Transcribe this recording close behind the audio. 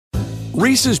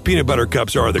Reese's peanut butter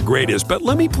cups are the greatest, but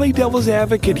let me play devil's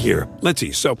advocate here. Let's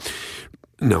see. So,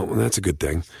 no, that's a good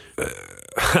thing.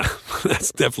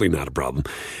 That's definitely not a problem.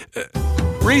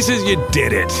 Reese's, you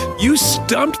did it. You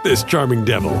stumped this charming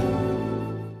devil.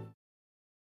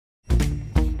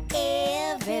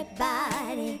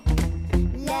 Everybody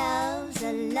loves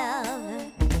a lover.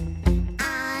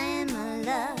 I'm a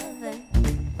lover.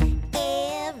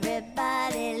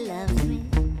 Everybody loves me.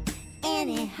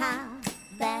 Anyhow,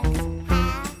 that's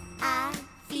how I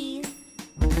feel.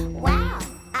 Wow,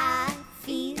 I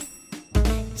feel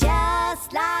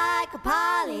just like a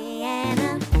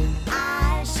Pollyanna.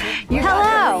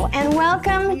 Hello, and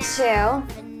welcome to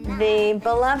the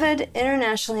beloved,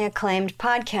 internationally acclaimed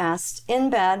podcast, In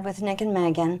Bed with Nick and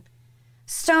Megan,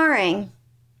 starring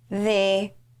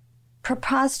the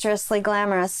preposterously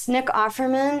glamorous Nick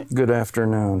Offerman. Good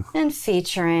afternoon. And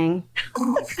featuring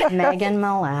Megan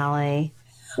Mullally.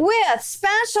 With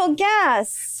special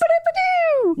guests,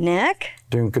 Nick.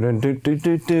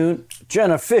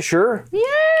 Jenna Fischer.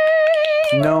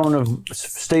 Yay! Known of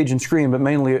stage and screen, but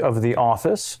mainly of The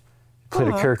Office. Played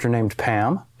a character named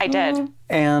Pam. I did.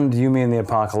 And Yumi and the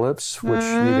Apocalypse, which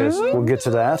you guys will get to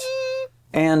that.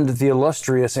 And the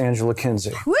illustrious Angela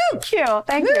Kinsey. Woo! Thank you.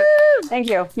 Thank you. Thank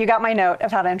you. You got my note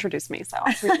of how to introduce me, so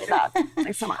I appreciate that.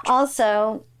 Thanks so much.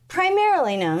 Also,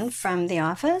 primarily known from The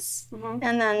Office,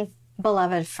 and then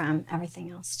beloved from everything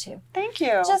else, too. Thank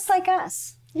you. Just like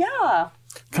us. Yeah.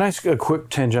 Can I ask a quick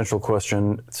tangential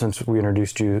question since we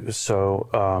introduced you?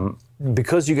 So,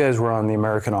 because you guys were on The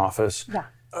American Office,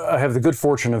 I have the good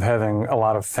fortune of having a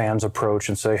lot of fans approach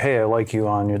and say, hey, I like you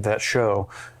on that show.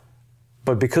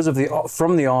 But because of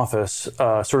from The Office,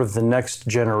 sort of the next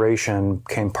generation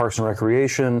came Parks and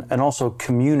Recreation and also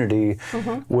Community,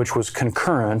 which was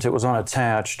concurrent. It was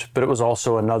unattached, but it was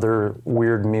also another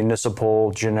weird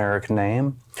municipal generic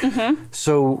name.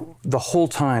 So the whole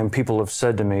time people have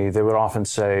said to me, they would often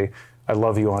say, I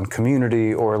love you on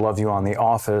Community or I love you on The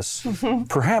Office,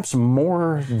 perhaps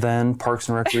more than Parks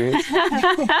and Recreation.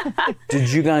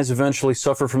 Did you guys eventually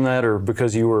suffer from that, or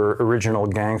because you were original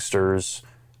gangsters,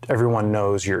 everyone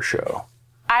knows your show?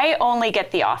 I only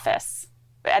get The Office.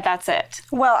 That's it.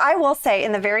 Well, I will say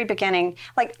in the very beginning,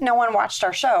 like no one watched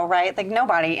our show, right? Like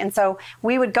nobody. And so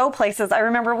we would go places. I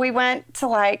remember we went to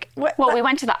we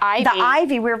went to the Ivy. The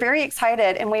Ivy. We were very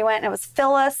excited. And we went, and it was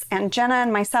Phyllis and Jenna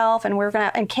and myself, and we were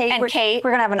going to, and Kate. We're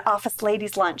going to have an office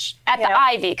ladies lunch. At the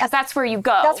Ivy, because that's where you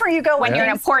go. That's where you go when you're an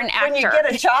important actor. When you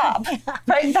get a job.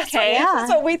 Right? That's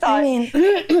what we thought. I mean,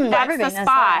 that's the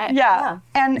spot. Yeah.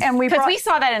 And we because we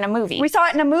saw that in a movie. We saw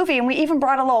it in a movie, and we even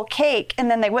brought a little cake, and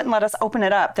then they wouldn't let us open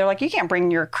it up. They're like, you can't bring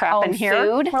your crap in here.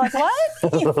 Food? We're like, what?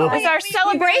 It's our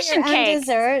celebration cake.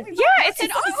 Dessert. Yeah, it's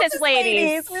an office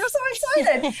ladies. We were so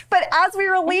excited. But as we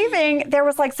were leaving, there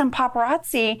was like some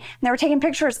paparazzi, and they were taking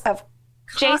pictures of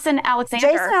Jason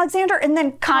Alexander, and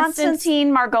then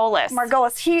Constantine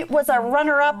Margolis. He was a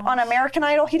runner-up on American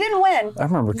Idol. He didn't win. I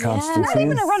remember Constantine. Not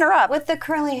even a runner-up. With the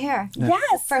curly hair.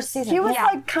 Yes. First season. He was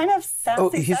like kind of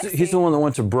sassy, sexy. He's the one that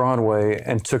went to Broadway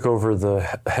and took over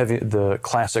the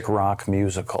classic rock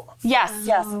musical. Yes.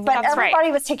 But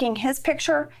everybody was taking his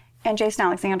picture and Jason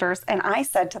Alexander's, and I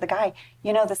said to the guy,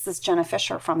 this is Jenna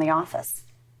Fischer from The Office.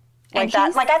 Like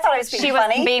that. Like I thought I was being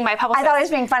funny. She was being my publicist. I thought I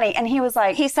was being funny, and he was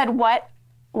like, he said, what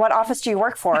office do you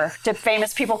work for? Did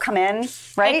famous people come in,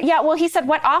 right? Well, he said,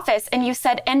 what office? And you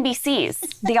said NBC's.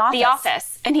 The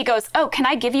Office. And he goes, oh, can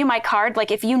I give you my card?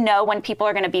 Like, if you know when people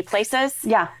are going to be places?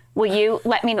 Yeah. Will you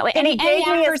let me know? And he gave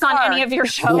me actors on any of your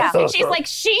shows? Yeah. And she's like,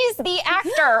 she's the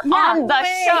actor on the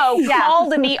show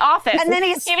called The Office. And then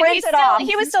he sprinted off.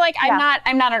 He was still like, I'm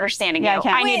not understanding you.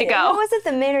 I need to go. What was it,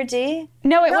 the maitre d'?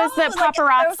 No, it was the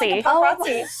paparazzi.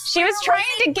 Paparazzi. She was trying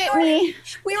to get me.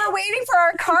 We were waiting for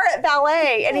our car at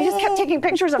ballet, and he just kept taking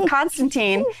pictures of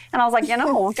Constantine. And I was like,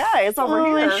 guys, over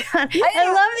here. I love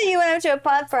that you went up to a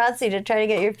paparazzi to try to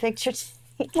get your picture taken.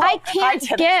 I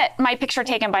can't get my picture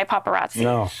taken by paparazzi.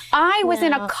 No. I was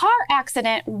in a car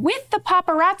accident with the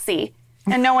paparazzi.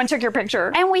 And no one took your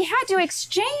picture. And we had to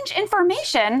exchange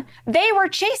information. They were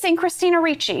chasing Christina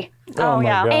Ricci. Oh my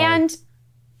God. And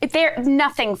there's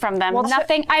nothing from them.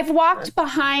 Nothing. I've walked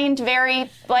behind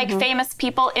very famous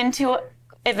people into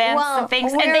events and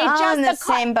things, we're and they just on the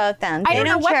same boat then. I They don't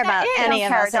know care what about that is. any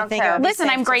of us. I think it would be Listen,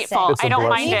 safe I'm to grateful. say. It's a I don't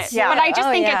blessing. mind it, but I just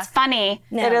think it's funny.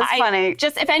 It is funny.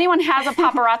 Just if anyone has a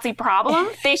paparazzi problem,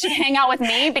 they should hang out with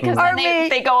me because then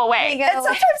they go away. And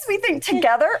sometimes we think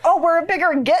together, we're a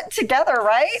bigger get together,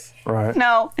 right? Right.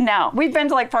 No. We've been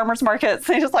to like farmers markets.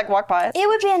 They just like walk by us. It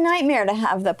would be a nightmare to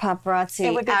have the paparazzi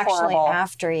It would be actually horrible.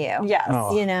 after you. Yes.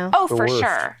 You know? Oh, The for worst.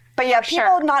 sure. But yeah,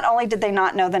 people not only did they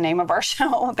not know the name of our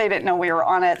show, they didn't know we were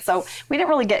on it. So we didn't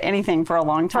really get anything for a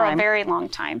long time. For a very long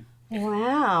time.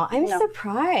 Wow, I'm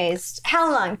surprised.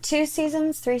 How long? 2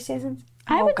 seasons? 3 seasons?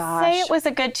 I would say it was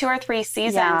a good 2 or 3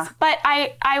 seasons. But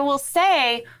I will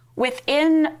say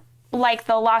within like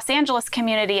the Los Angeles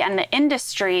community and the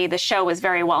industry, the show was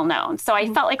very well known. So I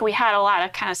felt like we had a lot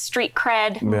of kind of street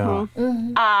cred.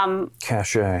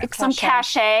 Cachet. Some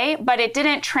cachet, but it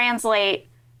didn't translate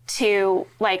to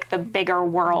like the bigger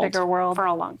world for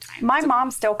a long time. My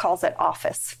mom still calls it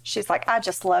Office. She's like, I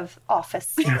just love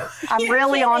Office. I'm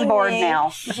really on board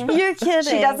now. You're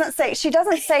kidding. She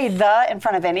doesn't say the in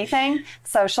front of anything.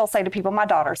 So she'll say to people, my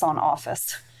daughter's on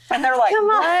Office. And they're like,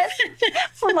 what?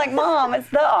 I'm like, Mom, it's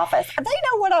The Office. They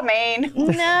know what I mean.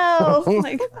 No.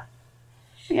 Like,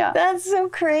 yeah. That's so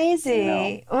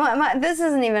crazy. Well, this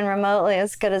isn't even remotely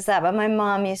as good as that, but my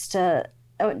mom used to,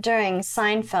 during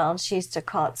Seinfeld, she used to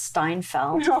call it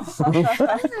Steinfeld.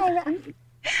 I'm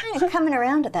coming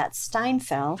around to that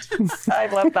Steinfeld. I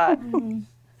love that. I mean,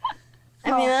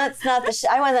 that's not the show.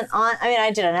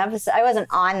 I did an episode. I wasn't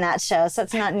on that show, so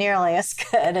it's not nearly as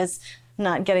good as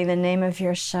not getting the name of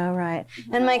your show right.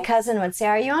 And my cousin would say,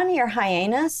 are you on your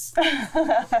hiatus?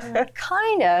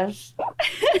 Kind of.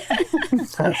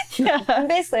 I'm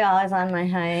basically always on my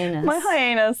hiatus. My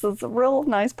hiatus is a real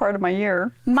nice part of my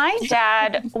year. My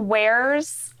dad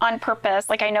wears on purpose,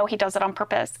 like I know he does it on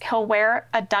purpose, he'll wear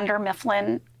a Dunder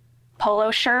Mifflin polo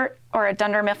shirt or a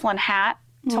Dunder Mifflin hat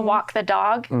to walk the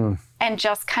dog and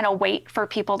just kind of wait for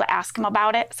people to ask him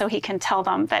about it so he can tell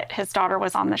them that his daughter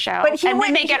was on the show. But then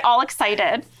they get all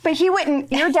excited. But he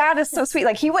wouldn't, your dad is so sweet,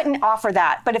 like he wouldn't offer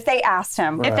that. But if they asked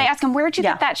him. If they ask him, where'd you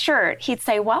get that shirt? He'd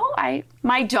say, well,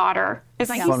 my daughter is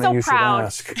like, he's so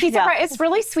proud. He's so proud. It's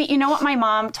really sweet. You know what my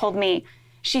mom told me?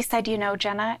 She said, you know,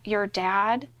 Jenna, your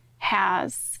dad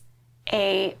has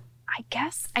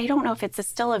I don't know if it's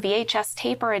still a VHS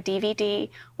tape or a DVD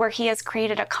where he has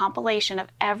created a compilation of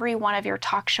every one of your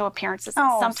talk show appearances.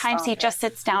 Sometimes he just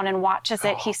sits down and watches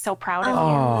it. He's so proud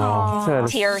of you.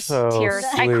 Tears. Sweet.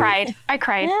 I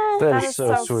cried. That is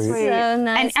so sweet. So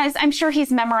nice. And as I'm sure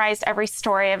he's memorized every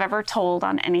story I've ever told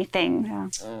on anything.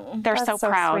 They're so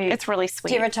proud. Sweet. It's really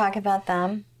sweet. Do you ever talk about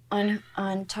them on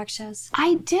talk shows?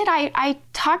 I did. I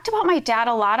talked about my dad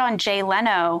a lot on Jay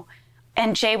Leno.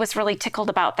 And Jay was really tickled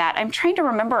about that. I'm trying to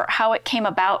remember how it came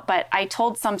about, but I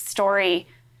told some story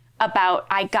about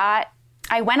I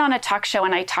went on a talk show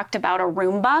and I talked about a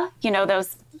Roomba, you know,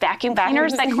 those vacuum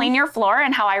cleaners that clean your floor,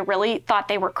 and how I really thought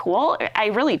they were cool. I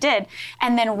really did.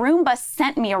 And then Roomba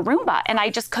sent me a Roomba and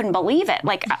I just couldn't believe it.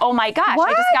 Like, oh my gosh,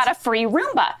 I just got a free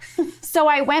Roomba. So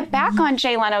I went back on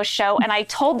Jay Leno's show and I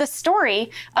told the story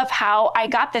of how I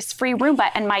got this free Roomba.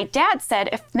 And my dad said,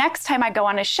 if next time I go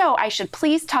on a show, I should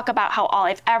please talk about how all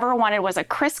I've ever wanted was a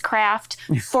Chris Craft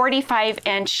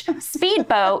 45-inch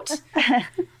speedboat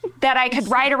that I could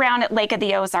ride around at Lake of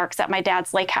the Ozarks at my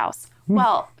dad's lake house.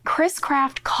 Well, Chris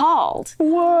Craft called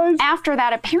after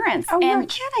that appearance. Oh, you're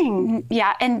kidding.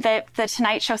 Yeah, and the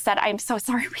Tonight Show said, I'm so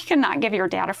sorry, we cannot give your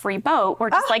dad a free boat. We're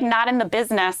just like not in the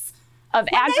business of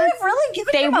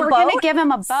They were going to give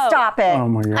him a boat. Stop it. Oh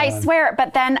my God. I swear.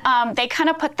 But then they kind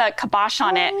of put the kibosh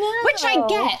on it, which I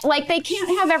get. Like, they can't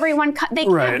have everyone, they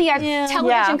can't be a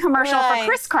television commercial for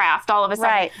Chris Craft all of a sudden.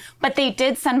 Right. But they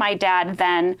did send my dad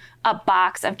then a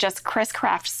box of just Chris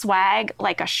Craft swag,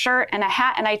 like a shirt and a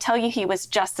hat. And I tell you, he was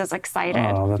just as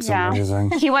excited. Oh, that's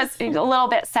amazing. He was a little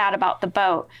bit sad about the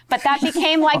boat, but that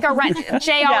became like a rent.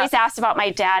 Jay always asked about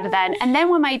my dad then. And then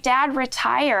when my dad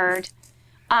retired,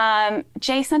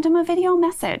 Jay sent him a video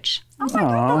message. Oh my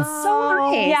God, that's so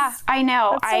nice. Yeah, I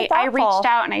know. That's so I reached thoughtful.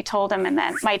 out and I told him, and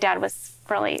then my dad was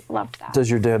really loved that. Does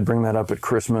your dad bring that up at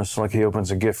Christmas? Like he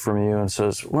opens a gift from you and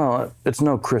says, well, it's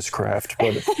no Chris Craft,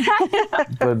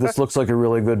 but this looks like a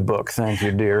really good book. Thank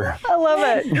you, dear. I love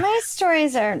it. My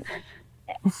stories are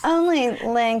only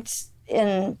linked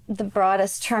in the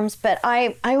broadest terms, but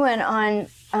I went on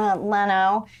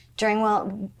Leno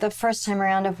during the first time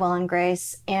around of Will and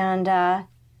Grace, and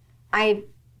I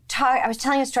was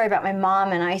telling a story about my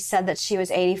mom, and I said that she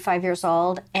was 85 years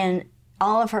old, and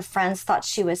all of her friends thought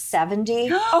she was 70.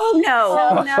 Oh,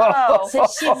 no.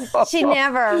 So she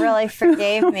never really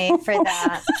forgave me for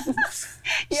that.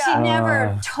 She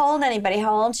never told anybody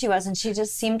how old she was, and she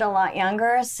just seemed a lot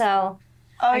younger, so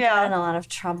I got in a lot of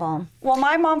trouble. Well,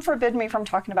 my mom forbid me from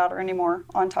talking about her anymore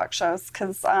on talk shows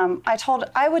because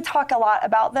I would talk a lot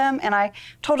about them, and I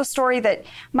told a story that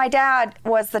my dad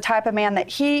was the type of man that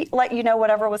he let you know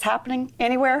whatever was happening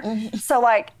anywhere. So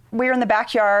like we were in the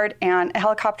backyard and a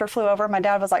helicopter flew over. My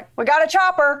dad was like, "We got a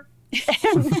chopper."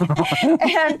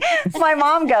 And my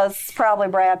mom goes, probably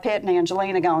Brad Pitt and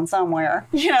Angelina going somewhere,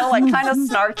 like kind of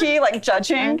snarky, like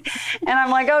judging. And I'm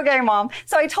like, okay, Mom.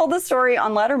 So I told the story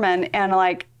on Letterman, and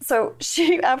like, so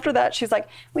after that, she's like,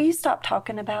 will you stop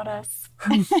talking about us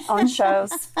on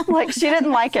shows? Like, she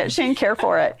didn't like it. She didn't care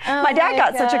for it. My dad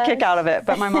got such a kick out of it,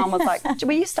 but my mom was like,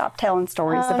 will you stop telling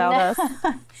stories about us?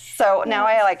 So now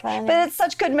I like, but it's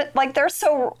such good, like they're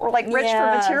so like rich for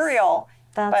material.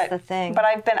 That's the thing. But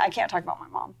I can't talk about my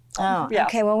mom. Oh, yeah.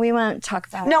 Okay. Well, we won't talk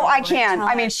about it. No, I can.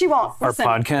 I mean, she won't. Our Listen,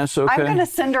 podcast, okay? I'm going to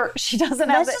send her. She doesn't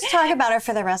have Let's just talk about her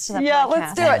for the rest of the Yeah, podcast.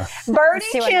 let's do it. Birdie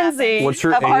see what Kinsey What's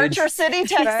her of age? Archer City,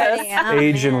 Texas. Birdie, yeah.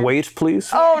 Age and weight,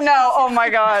 please. Oh no! Oh my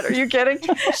God! Are you kidding?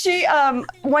 She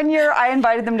one year I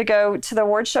invited them to go to the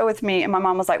award show with me, and my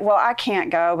mom was like, "Well, I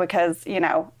can't go because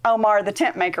Omar the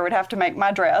tent maker would have to make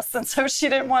my dress," and so she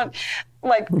didn't want.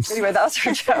 Like, anyway, that was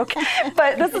her joke.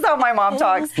 But this is how my mom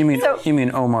talks. You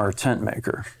mean Omar tent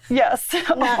maker? Yes.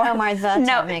 Not Omar the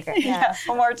tent maker. Yeah,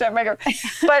 Omar tent maker.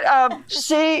 But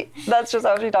that's just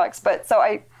how she talks. But so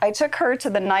I took her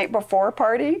to the night before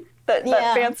party. That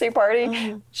fancy party.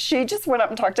 Mm-hmm. She just went up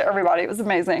and talked to everybody. It was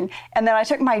amazing. And then I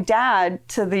took my dad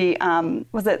to the,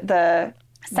 the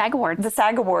SAG Awards. The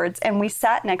SAG Awards. And we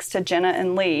sat next to Jenna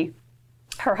and Lee,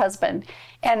 her husband.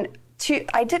 And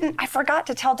I forgot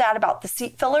to tell Dad about the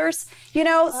seat fillers,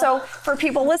 so for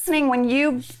people listening, when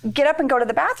you get up and go to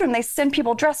the bathroom, they send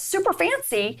people dressed super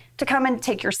fancy to come and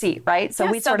take your seat, right? So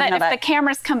we so sort of that know if the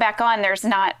cameras come back on, there's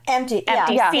not empty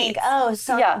seats.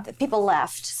 The people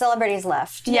left. Celebrities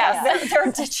left. Yes,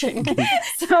 they're ditching.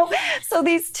 So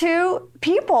these two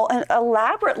people,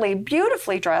 elaborately,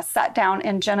 beautifully dressed, sat down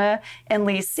in Jenna and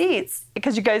Lee's seats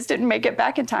because you guys didn't make it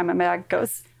back in time. And my dad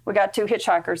goes, we got two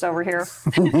hitchhikers over here.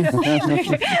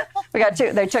 We got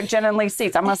two. They took Jenna and Lee's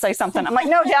seats. I'm going to say something. I'm like,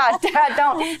 no, Dad,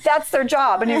 don't. That's their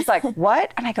job. And he's like,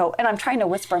 what? And I go, and I'm trying to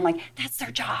whisper. I'm like, that's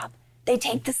their job. They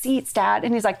take the seats, Dad.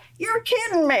 And he's like, you're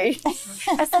kidding me.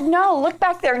 I said, no, look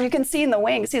back there and you can see in the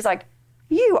wings. He's like,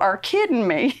 you are kidding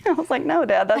me. I was like, no,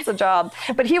 Dad, that's a job.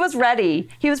 But he was ready.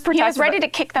 He was protective. He was ready to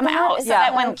kick them out.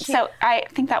 So I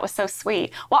think that was so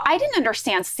sweet. Well, I didn't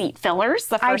understand seat fillers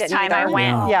the first time I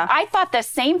went. Yeah. I thought the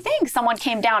same thing. Someone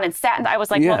came down and sat, and I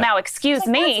was like, well, now excuse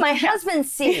me. That's my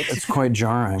husband's seat. It's quite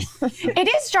jarring. It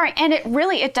is jarring. And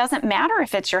it doesn't matter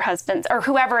if it's your husband's or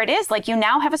whoever it is. Like, you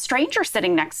now have a stranger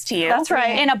sitting next to you. That's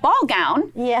right. In a ball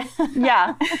gown. Yeah.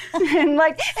 Yeah. and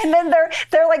then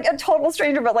they're like a total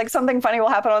stranger, but like something funny will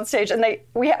happen on stage, and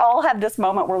we all had this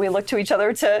moment where we looked to each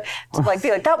other to like be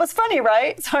like, that was funny,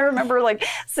 right? So I remember like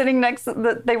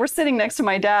they were sitting next to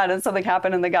my dad, and something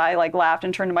happened, and the guy like laughed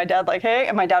and turned to my dad like, hey,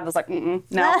 and my dad was like,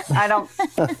 no, I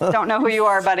don't know who you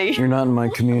are, buddy. You're not in my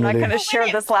community. I'm not going to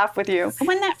share this laugh with you.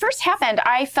 When that first happened,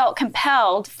 I felt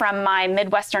compelled from my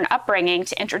Midwestern upbringing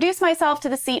to introduce myself to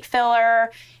the seat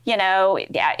filler.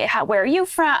 Where are you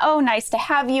from? Oh, nice to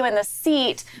have you in the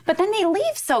seat. But then they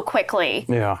leave so quickly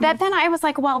that then I was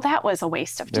like, well, that was a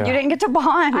waste of time. You didn't get to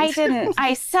bond. I didn't.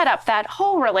 I set up that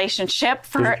whole relationship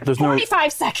for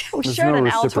 45 seconds. We There's shared no an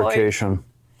Altoid. reciprocation.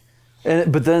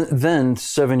 But then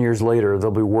 7 years later,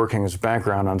 they'll be working as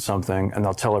background on something, and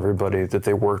they'll tell everybody that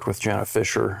they worked with Jenna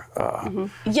Fischer.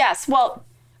 Yes. Well,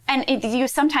 and you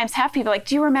sometimes have people like,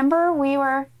 do you remember we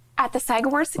were at the SAG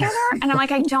Awards together? And I'm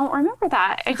like, I don't remember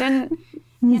that. I didn't,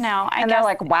 I guess. They're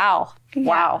like, wow,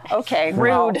 okay,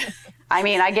 rude. I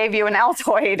mean, I gave you an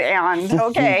Altoid, and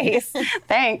okay,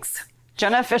 thanks,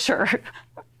 Jenna Fischer.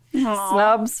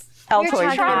 Snubs,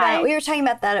 Altoid. We were talking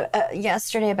about that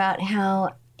yesterday, about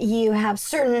how you have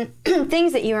certain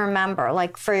things that you remember,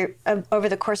 like for over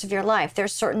the course of your life.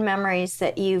 There's certain memories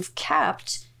that you've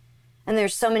kept, and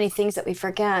there's so many things that we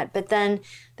forget. But then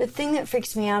the thing that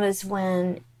freaks me out is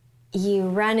when you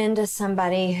run into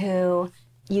somebody who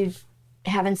you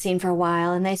haven't seen for a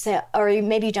while, and they say, or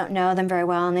maybe you don't know them very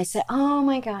well, and they say, oh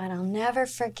my God, I'll never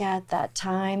forget that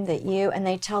time that you, and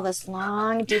they tell this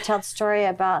long, detailed story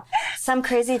about some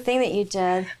crazy thing that you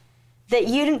did that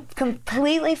you'd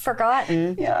completely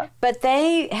forgotten, but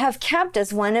they have kept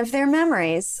as one of their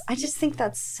memories. I just think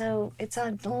it's a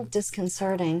little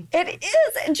disconcerting. It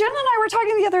is. Jenna and I were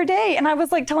talking the other day, and I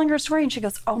was like telling her story, and she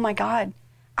goes, oh my God,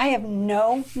 I have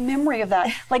no memory of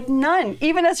that. Like none,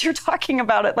 even as you're talking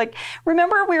about it. Like,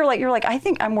 remember you're like, I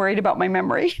think I'm worried about my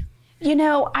memory.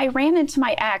 I ran into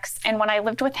my ex, and when I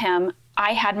lived with him,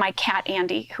 I had my cat,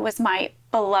 Andy, who was my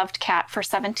beloved cat for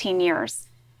 17 years.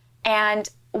 And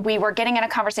we were getting in a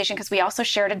conversation because we also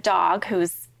shared a dog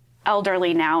who's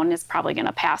elderly now and is probably going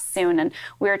to pass soon. And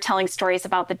we were telling stories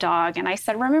about the dog. And I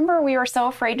said, remember, we were so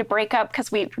afraid to break up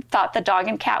because we thought the dog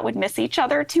and cat would miss each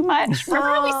other too much.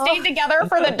 Remember, we stayed together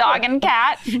for the dog and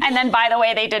cat. And then, by the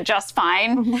way, they did just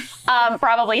fine.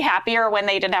 Probably happier when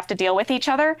they didn't have to deal with each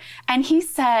other. And he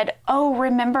said, oh,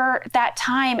 remember that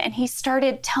time? And he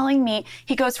started telling me,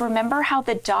 he goes, remember how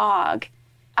the dog,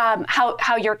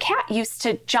 how your cat used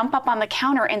to jump up on the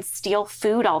counter and steal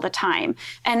food all the time.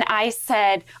 And I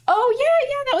said, oh,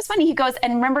 yeah, that was funny. He goes,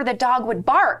 and remember the dog would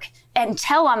bark and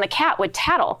tell on the cat, would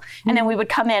tattle. And then we would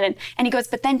come in and he goes,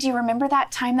 but then do you remember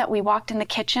that time that we walked in the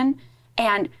kitchen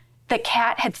and the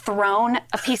cat had thrown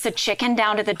a piece of chicken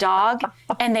down to the dog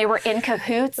and they were in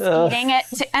cahoots eating it?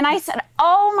 And I said,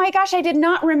 oh my gosh, I did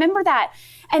not remember that.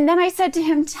 And then I said to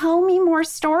him, tell me more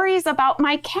stories about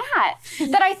my cat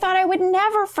that I thought I would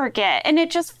never forget. And it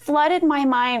just flooded my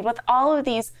mind with all of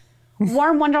these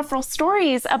warm, wonderful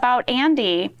stories about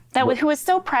Andy, who was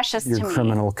so precious to me. Your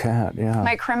criminal cat, yeah.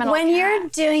 My criminal When cat. you're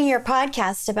doing your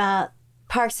podcast about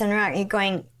Parks and Rec, you're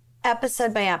going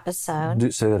episode by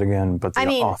episode. Say that again, but the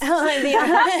Office. About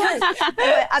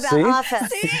See? Office.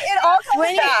 See, it all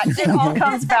comes back. It all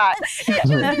comes back.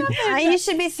 You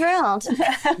should be thrilled.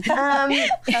 Yeah,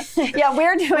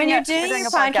 we're doing When you're it. We're doing a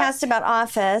a podcast about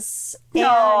Office, and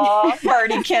Aw,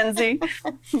 Birdie Kinsey.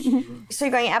 so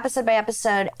you're going episode by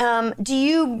episode, do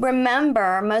you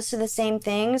remember most of the same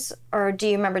things, or do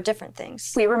you remember different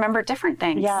things? We remember different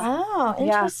things. Yeah. Oh,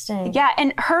 interesting. Yeah,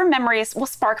 and her memories will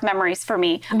spark memories for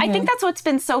me. I think that's what's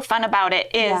been so fun about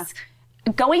it is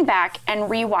going back and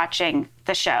rewatching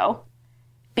the show,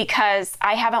 because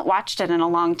I haven't watched it in a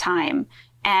long time.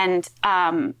 And,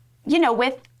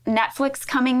 with Netflix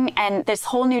coming and this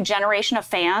whole new generation of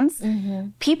fans,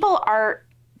 people are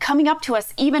coming up to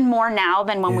us even more now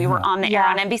than when we were on the air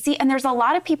on NBC. And there's a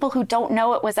lot of people who don't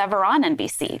know it was ever on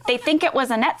NBC. They think it was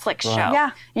a Netflix show.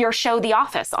 Yeah. Your show, The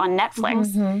Office, on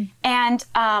Netflix. And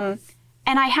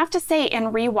I have to say, in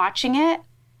rewatching it,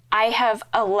 I have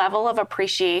a level of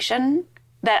appreciation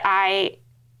that I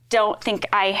don't think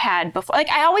I had before. Like,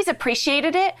 I always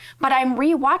appreciated it, but I'm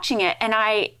rewatching it and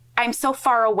I'm so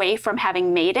far away from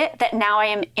having made it that now I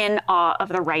am in awe of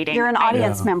the writing. You're an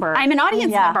audience member. I'm an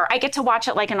audience member. I get to watch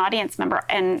it like an audience member,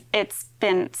 and it's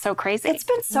been so crazy. It's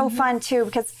been so fun too,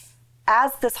 because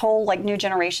as this whole new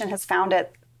generation has found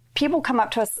it, people come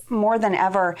up to us more than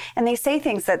ever and they say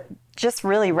things that just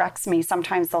really wrecks me.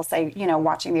 Sometimes they'll say,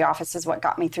 watching The Office is what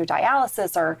got me through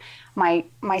dialysis, or my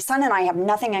son and I have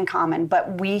nothing in common,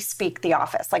 but we speak The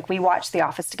Office. Like, we watch The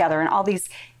Office together and all these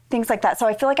things like that. So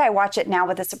I feel like I watch it now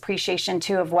with this appreciation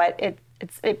too of what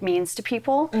it means to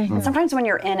people. And sometimes when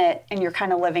you're in it and you're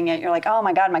kind of living it, you're like, oh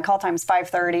my God, my call time's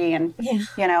 5:30 and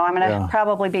I'm going to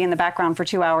probably be in the background for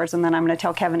 2 hours and then I'm going to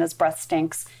tell Kevin his breath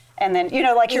stinks. And then,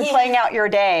 you're playing out your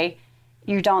day.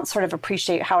 You don't sort of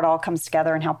appreciate how it all comes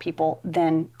together and how people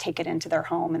then take it into their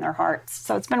home and their hearts.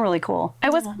 So it's been really cool.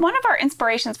 It was one of our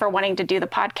inspirations for wanting to do the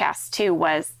podcast too,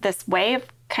 was this way of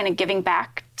kind of giving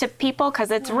back to people, because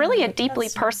it's really a deeply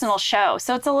personal show.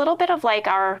 So it's a little bit of like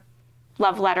our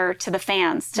love letter to the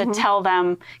fans to tell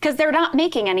them, because they're not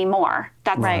making any more.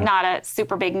 That's not a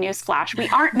super big news flash. We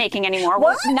aren't making any more.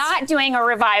 We're not doing a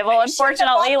revival,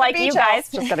 unfortunately, like you guys.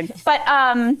 Just kidding.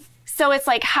 But so it's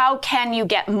like, how can you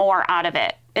get more out of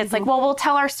it? It's like, well, we'll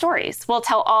tell our stories. We'll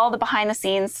tell all the behind the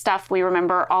scenes stuff we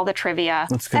remember, all the trivia.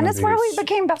 And it's where we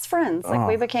became best friends.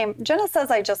 Jenna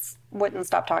says I just wouldn't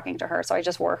stop talking to her, so I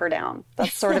just wore her down.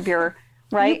 That's sort of your,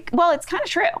 right? Well, it's kind of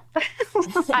true.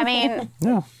 I mean,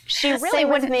 she really Same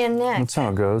with wouldn't. me and Nick. That's how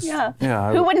it goes. Yeah.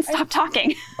 Who wouldn't stop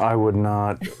talking? I would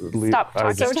not leave. Stop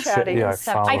talking. So chatty. I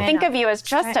Stop follow. I think of you as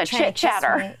just a chit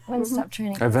chatter. Wouldn't stop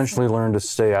training. I eventually learned to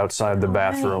stay outside the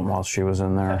bathroom while she was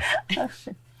in there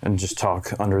and just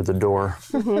talk under the door.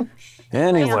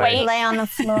 Anyway, Lay on the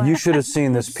floor. you should have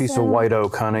seen this piece of white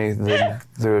oak, honey.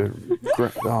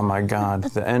 Oh my God,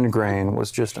 the end grain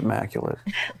was just immaculate.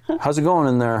 How's it going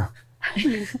in there?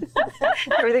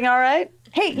 Everything all right?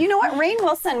 Hey, you know what? Rainn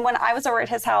Wilson, when I was over at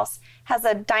his house, has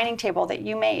a dining table that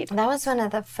you made. That was one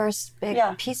of the first big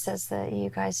pieces that you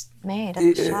guys made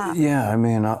at the shop. Yeah, I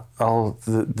mean,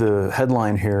 the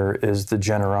headline here is the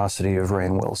generosity of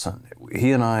Rainn Wilson.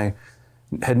 He and I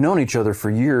had known each other for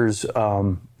years.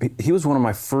 He was one of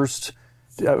my first,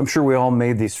 I'm sure we all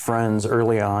made these friends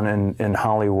early on in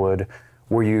Hollywood,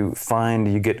 where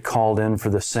you get called in for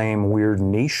the same weird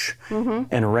niche. And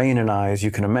Rainn and I, as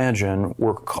you can imagine,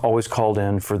 were always called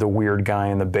in for the weird guy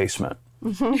in the basement.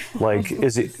 Like,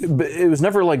 is he? But it was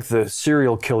never like the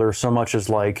serial killer so much as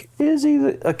like, is he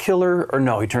a killer or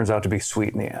no? He turns out to be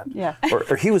sweet in the end. Yeah.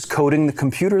 Or he was coding the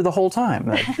computer the whole time.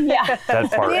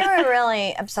 That part. We were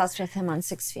really obsessed with him on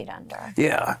 6 Feet Under.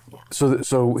 Yeah.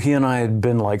 So he and I had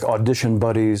been like audition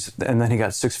buddies, and then he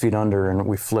got 6 Feet Under, and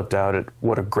we flipped out at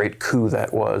what a great coup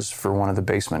that was for one of the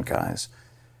Basement guys.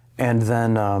 And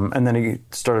then he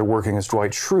started working as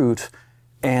Dwight Schrute,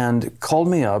 and called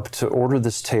me up to order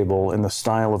this table in the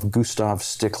style of Gustav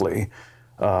Stickley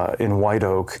in White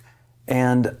Oak.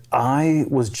 And I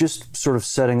was just sort of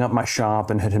setting up my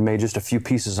shop and had made just a few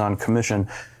pieces on commission.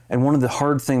 And one of the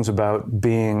hard things about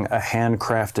being a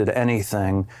handcrafted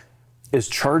anything is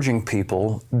charging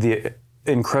people the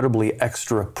incredibly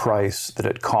extra price that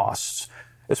it costs,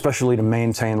 especially to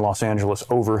maintain Los Angeles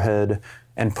overhead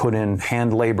and put in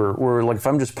hand labor. Where like if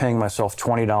I'm just paying myself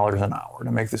 $20 an hour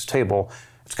to make this table,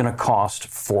 it's going to cost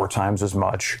 4 times as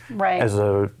much as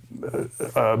a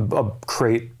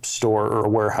crate store or a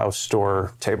warehouse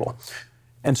store table.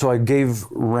 And so I gave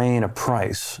Rain a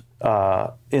price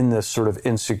in this sort of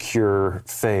insecure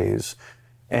phase.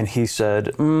 And he said,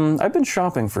 I've been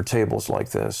shopping for tables like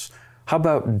this. How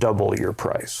about double your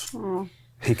price?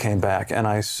 He came back and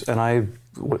I said, I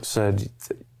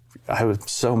was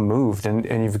so moved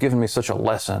and you've given me such a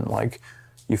lesson. Like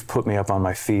you've put me up on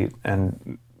my feet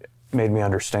and made me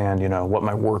understand, what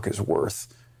my work is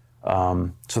worth.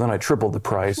 So then I tripled the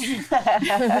price,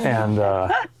 and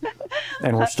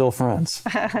we're still friends.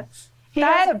 He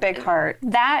has a big heart.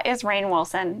 That is Rainn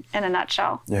Wilson in a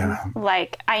nutshell. Yeah.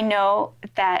 Like, I know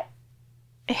that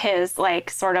his like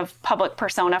sort of public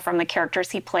persona from the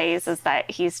characters he plays is that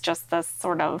he's just this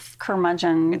sort of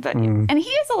curmudgeon. And he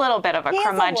is a little bit of a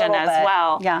curmudgeon as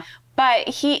well. Yeah. But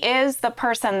he is the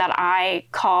person that I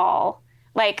call,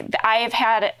 like, I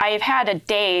have had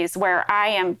days where I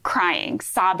am crying,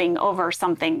 sobbing over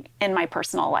something in my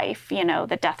personal life,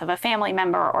 the death of a family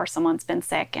member or someone's been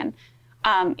sick. And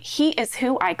he is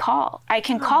who I call. I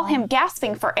can call him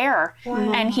gasping for air,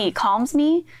 and he calms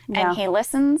me and he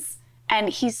listens. And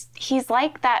he's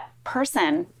like that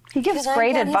person. He gives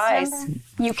great advice.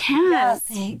 You can. Yes.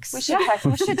 Thanks. We should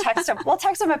text him. We'll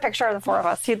text him a picture of the 4 of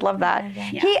us. He'd love that.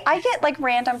 I get like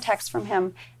random texts from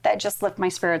him that just lift my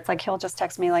spirits. Like he'll just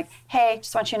text me like, "Hey,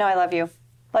 just want you to know I love you.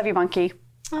 Love you, monkey."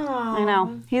 Aww, I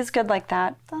know. He's good like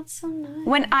that. that's so nice.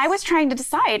 When I was trying to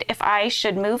decide if I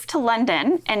should move to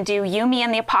London and do You, Me,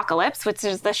 and the Apocalypse, which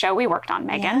is the show we worked on,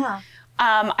 Megan,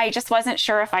 I just wasn't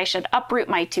sure if I should uproot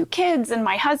my 2 kids and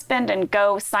my husband and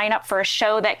go sign up for a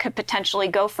show that could potentially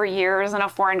go for years in a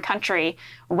foreign country.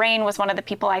 Rainn was one of the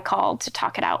people I called to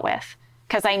talk it out with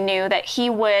because I knew that he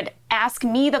would ask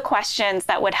me the questions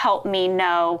that would help me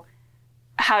know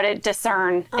how to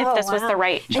discern if this was the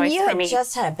right choice and you for me. had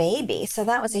just had a baby, so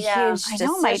that was a huge I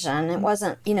know, decision. It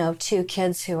wasn't, 2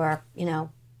 kids who are,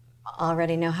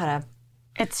 already know how to.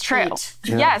 It's true. Eat.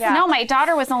 Yes. No, my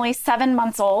daughter was only 7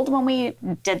 months old when we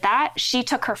did that. She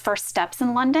took her first steps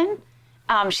in London.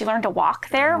 She learned to walk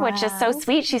there, which is so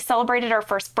sweet. She celebrated her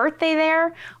first birthday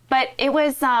there. But it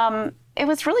was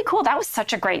really cool. That was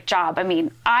such a great job. I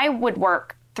mean, I would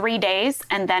work 3 days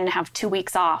and then have 2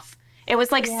 weeks off. It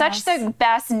was like such the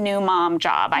best new mom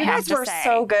job, I have to say. You guys were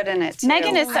so good in it, too.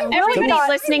 Megan is, everybody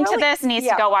listening to this needs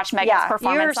to go watch Megan's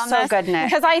performance on this. You're so good in it.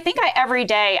 Because I think every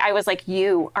day I was like,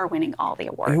 you are winning all the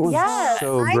awards. It was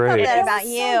so I great. thought that about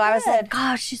you. I was like,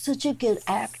 gosh, she's such a good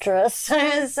actress.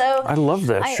 I love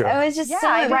that show. I was just so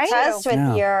I do impressed too.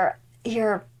 with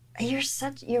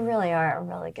you really are a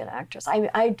really good actress.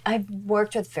 I've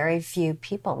worked with very few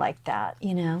people like that,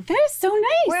 That is so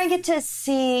nice. where I get to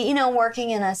see, working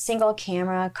in a single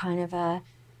camera kind of a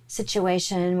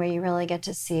situation where you really get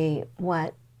to see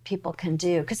what people can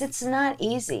do. Because it's not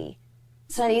easy.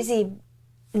 It's not easy.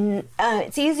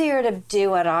 It's easier to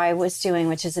do what I was doing,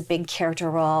 which is a big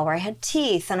character role where I had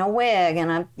teeth and a wig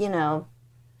and a,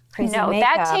 crazy No,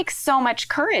 makeup. that takes so much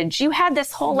courage. You had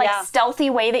this whole stealthy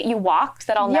way that you walked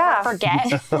that I'll never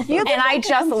forget. You and I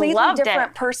just completely loved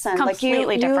different it. person.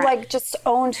 Completely you different. like just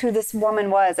owned who this woman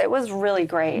was. It was really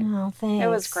great. Oh, thanks. It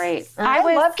was great.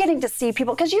 I love getting to see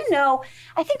people because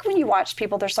I think when you watch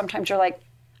people, there's sometimes you're like,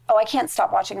 oh, I can't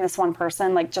stop watching this one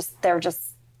person. Like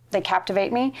they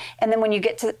captivate me. And then when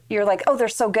you're like, oh, they're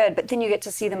so good. But then you get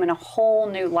to see them in a whole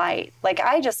new light. Like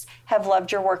I just have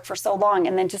loved your work for so long.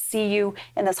 And then to see you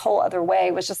in this whole other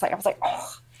way was just like, I was like,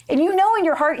 oh. And in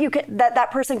your heart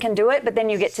that person can do it, but then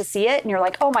you get to see it and you're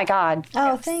like, oh my God.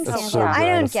 Oh, thanks, That's Angela. so I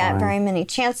don't get gratifying. very many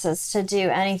chances to do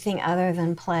anything other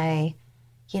than play,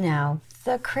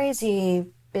 the crazy,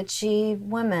 bitchy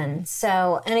woman.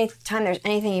 So anytime there's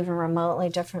anything even remotely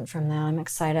different from that, I'm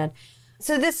excited.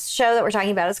 So this show that we're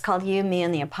talking about is called You, Me,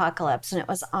 and the Apocalypse, and it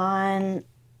was on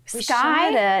we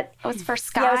Sky? shot it. It was for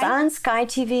Sky? Yeah, it was on Sky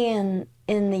TV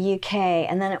in the UK,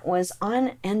 and then it was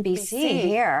on NBC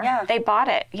here. Yeah. They bought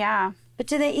it, yeah. But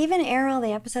did they even air all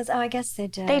the episodes? Oh, I guess they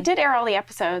did. They did air all the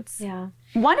episodes. Yeah.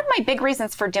 One of my big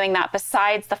reasons for doing that,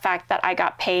 besides the fact that I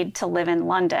got paid to live in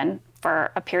London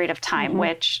for a period of time,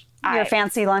 which Your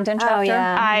fancy London chapter. Oh,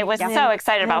 yeah. I was so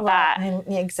excited about that.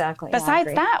 Exactly. yeah, I Besides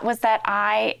agree. that was that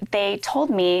they told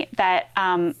me that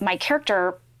my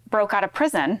character broke out of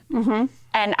prison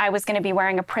and I was going to be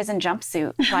wearing a prison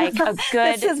jumpsuit like a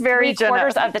good This is very 3/4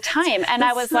 Jenna. of the time. And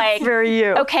I was like, very you.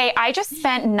 okay, I just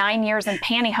spent 9 years in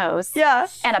pantyhose Yeah.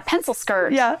 and a pencil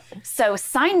skirt. Yeah. So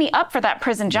sign me up for that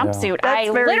prison jumpsuit. That's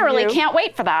I very literally you. can't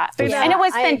wait for that. Yeah, And it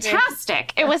was I agree.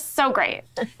 fantastic. It was so great.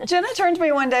 Jenna turned to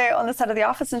me one day on the set of The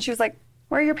Office and she was like,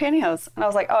 where are your pantyhose? And I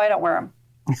was like, oh, I don't wear them.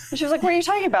 And she was like, what are you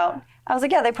talking about? I was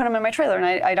like, yeah, they put them in my trailer and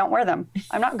I don't wear them.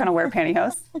 I'm not going to wear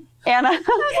pantyhose. And I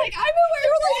was like, I've been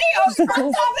wearing pantyhose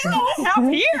for something and a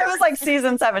half years. It was like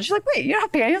season 7. She's like, wait, you don't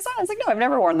have pantyhose on? I was like, no, I've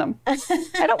never worn them.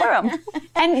 I don't wear them.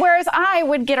 And whereas I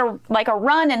would get a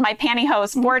run in my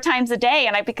pantyhose 4 times a day,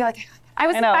 and I'd be like,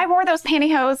 know. I wore those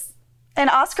pantyhose. And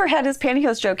Oscar had his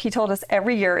pantyhose joke. He told us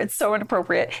every year. It's so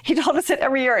inappropriate. He told us it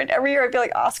every year, and every year I'd be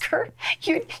like, Oscar,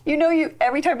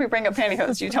 every time we bring up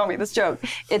pantyhose, you tell me this joke.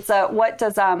 It's what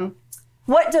does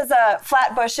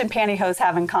Flatbush and pantyhose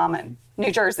have in common?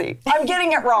 New Jersey. I'm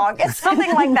getting it wrong. It's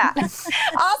something like that.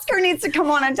 Oscar needs to come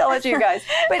on and tell it to you guys.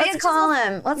 But Let's call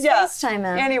him. Let's Yeah. FaceTime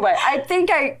him. Anyway, I think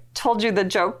I told you the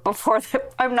joke before.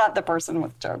 I'm not the person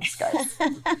with jokes, guys.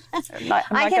 I'm not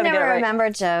I can gonna get it never right. remember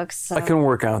jokes. So. I can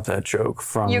work out that joke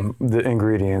from the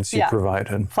ingredients you Yeah.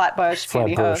 provided. Flatbush,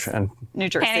 Flatbush pantyhose, and New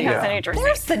Jersey. Pantyhose in New Jersey.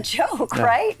 There's the joke,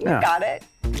 right? You Yeah. got it.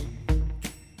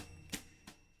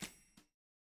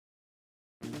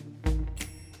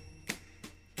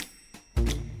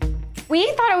 We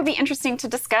thought it would be interesting to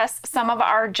discuss some of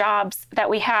our jobs that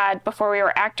we had before we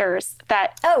were actors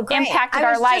that Great. impacted I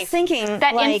our was life. just thinking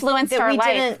that like, influenced that our we life.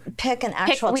 didn't pick an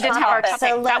actual we topic. didn't have our topic.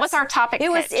 So That was our topic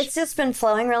pitch. It's just been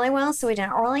flowing really well, so we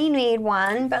didn't really need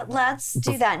one, but let's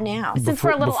do that now. Since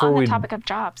we're a little before on the we topic of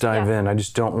jobs. dive in, I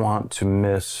just don't want to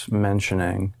miss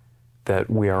mentioning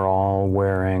that we are all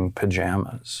wearing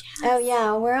pajamas, Oh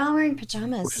yeah, we're all wearing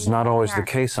pajamas. which is not always the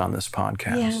case on this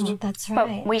podcast. Yeah, that's But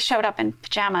right. we showed up in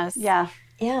pajamas. Yeah.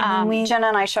 yeah, when we Jenna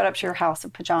and I showed up to your house in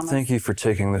pajamas. Thank you for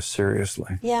taking this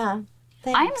seriously. yeah.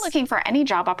 Thanks. I'm looking for any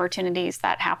job opportunities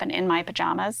that happen in my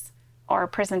pajamas or a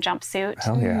prison jumpsuit.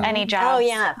 Hell yeah. Any jobs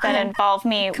yeah. that I'm involve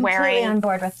me completely wearing on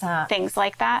board with that. things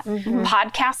like that.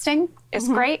 Podcasting is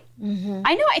great.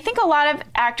 I think a lot of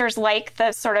actors like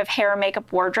the sort of hair,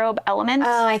 makeup, wardrobe element.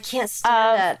 Oh, I can't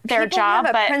stand Of it. their People job,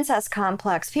 have a but- princess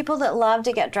complex. People that love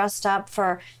to get dressed up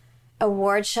for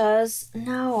award shows.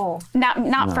 No.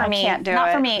 Not for me. can't do Not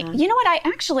it. for me. You know what?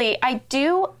 I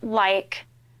do like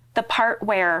the part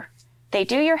where they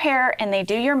do your hair and they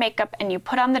do your makeup and you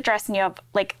put on the dress and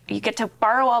you get to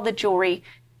borrow all the jewelry.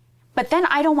 But then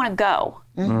I don't want to go.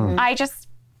 I just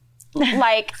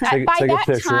by take a that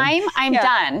picture. time I'm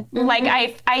done. Like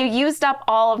I used up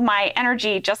all of my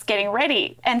energy just getting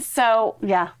ready. And so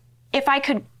Yeah. if I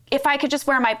could just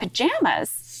wear my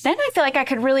pajamas, then I feel like I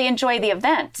could really enjoy the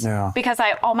event because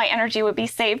all my energy would be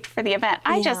saved for the event.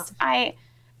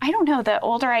 I don't know. The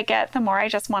older I get, the more I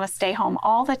just want to stay home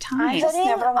all the time. I just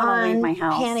never want to leave my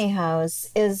house. Pantyhose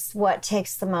is what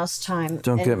takes the most time.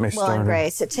 Don't get me Will started. and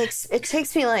Grace. It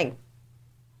takes me like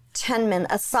 10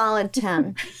 minutes, a solid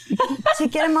 10, to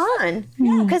get them on.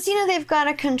 Because, they've got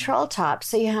a control top,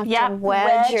 so you have to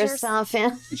wedge yourself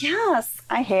in. Yes.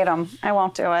 I hate them. I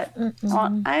won't do it.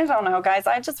 I don't know, guys.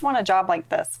 I just want a job like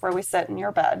this where we sit in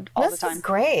your bed all This the time. is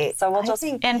great. So we'll I just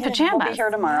think, in We'll pajamas. be here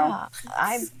tomorrow. yeah,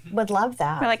 I would love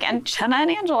that. We're like, and Jenna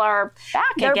and Angela are back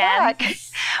They're again. back.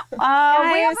 Guys,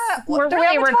 we're do we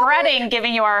really have a topic? regretting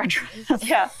giving you our address.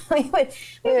 Yeah. we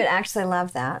would actually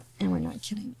love that, and we're not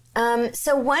kidding.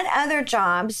 So what other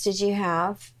jobs did you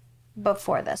have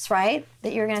before this, right?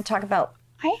 That you were going to talk about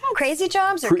I had crazy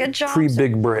jobs or good jobs?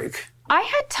 Pre-big break. I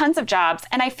had tons of jobs,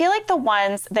 and I feel like the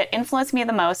ones that influenced me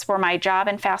the most were my job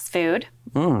in fast food.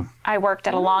 I worked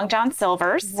at a Long John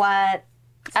Silver's What?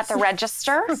 at the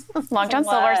register, Long John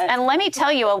Silver's. And let me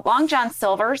tell you, a Long John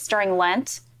Silver's during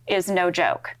Lent is no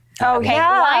joke. Oh, Okay,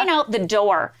 yeah. line out the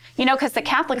door. Because the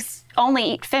Catholics only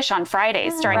eat fish on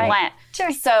Fridays during Lent.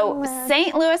 During So Lent.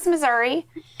 St. Louis, Missouri,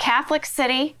 Catholic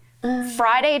City,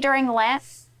 Friday during Lent,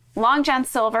 Long John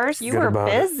Silver's. You were about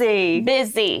it.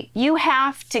 busy. You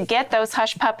have to get those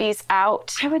hush puppies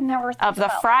out I would never think of the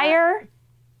about fryer.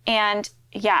 And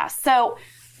so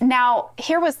now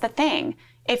here was the thing.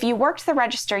 If you worked the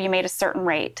register, you made a certain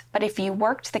rate. But if you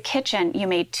worked the kitchen, you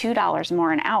made $2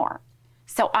 more an hour.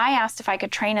 So I asked if I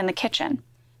could train in the kitchen.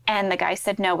 And the guy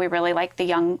said, no, we really like the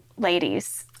young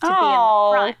ladies to be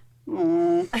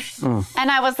in the front.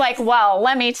 And I was like, well,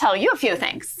 let me tell you a few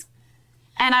things.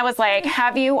 And I was like,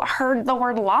 have you heard the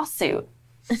word lawsuit?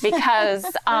 Because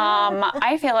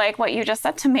I feel like what you just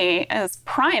said to me is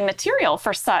prime material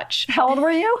for such. How old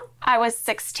were you? I was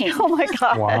 16. Oh my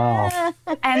God. Wow.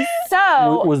 And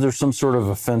so Was there some sort of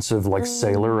offensive, like,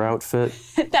 sailor outfit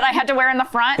that I had to wear in the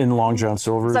front. in Long John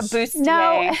Silver's? It's a bustier,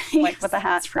 No. like with a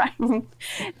hat. Right.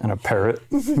 And a parrot?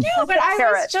 No, but I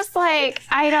Parrot. was just like,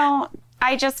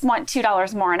 I just want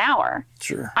 $2 more an hour.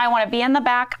 Sure. I want to be in the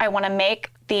back. I want to make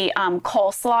the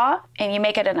coleslaw, and you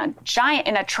make it in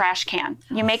a trash can.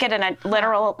 You make it in a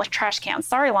literal trash can.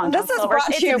 Sorry, Long John This is Silver's.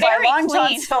 brought to you It's by very Long John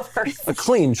clean. Silver's. A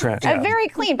clean trash. Yeah. Very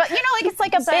clean, but like it's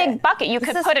like a big bucket. You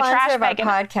could It's put a trash sponsor of our bag in.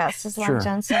 podcast is Long Sure.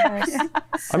 John Silver's.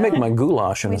 I make my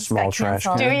goulash in a just small got trash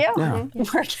can. canceled. Do you?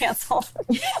 We're canceled.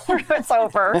 It's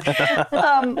over.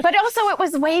 But also, it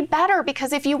was way better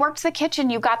because if you worked the kitchen,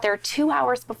 you got there 2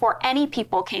 hours before any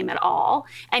people came at all,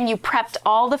 and you prepped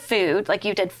all the food, like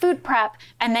you did food prep,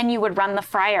 and then you would run the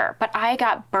fryer. But I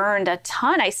got burned a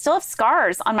ton. I still have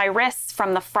scars on my wrists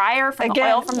from the fryer, from the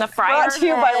oil from the fryer. Brought to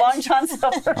you by Long John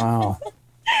Silver's. Wow.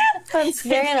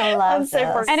 They're gonna love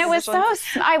Unsafe this. And it was so,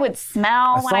 I would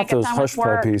smell I when I thought got those done hush with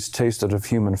work. puppies tasted of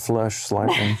human flesh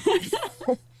slightly.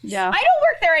 Yeah. I don't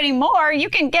work there anymore. You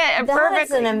can get a That is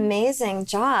perfectly. an amazing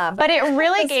job. But it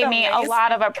really gave me a amazing.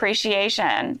 lot of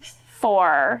appreciation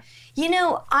for. You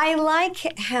know, I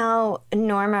like how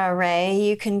Norma Ray,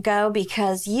 you can go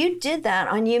because you did that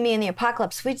on You, Me, and the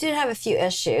Apocalypse. We did have a few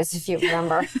issues, if you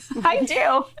remember. I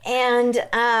do.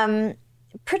 And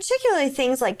particularly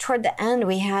things like toward the end,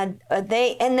 we had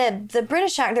the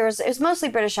British actors. It was mostly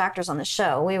British actors on the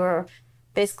show. We were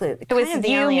basically It was kind of the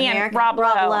you, only me, and American. Rob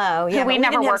Lowe, who yeah, we but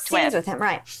never didn't have worked scenes with. him,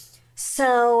 right?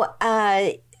 So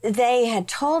they had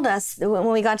told us that when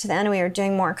we got to the end, we were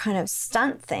doing more kind of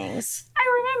stunt things.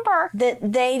 I remember.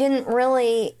 That they didn't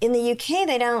really, in the UK,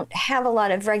 they don't have a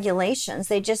lot of regulations.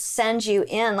 They just send you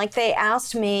in. Like they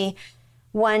asked me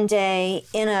one day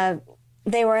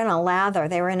they were in a lather,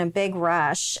 they were in a big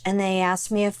rush, and they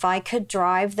asked me if I could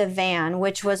drive the van,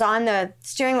 which was on the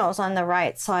steering wheel was on the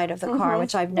right side of the car,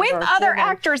 which I've never With other driven.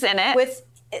 actors in it. With,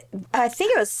 I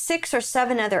think it was 6 or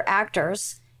 7 other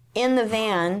actors in the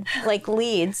van, like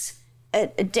leads,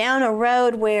 down a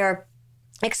road where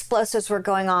explosives were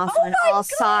going off on all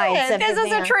sides of This the is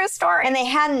van. a true story. And they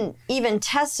hadn't even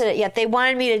tested it yet. They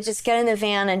wanted me to just get in the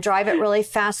van and drive it really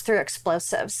fast through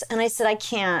explosives. And I said, I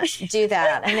can't do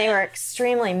that. And they were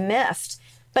extremely miffed.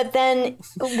 But then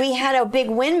we had a big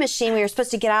wind machine. We were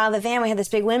supposed to get out of the van. We had this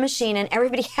big wind machine, and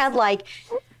everybody had like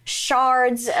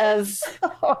shards of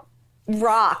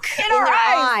rock in our their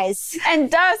eyes. eyes. and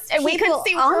dust, and we People could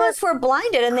see almost were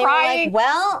blinded, and they were crying. like,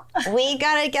 "Well, we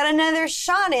gotta get another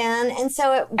shot in." And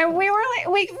so it And we were like,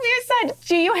 we said,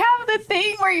 do you have the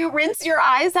thing where you rinse your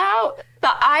eyes out?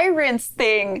 The eye rinse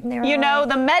thing. They were You know, like,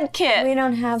 the med kit. "We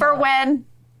don't have For that." when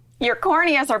your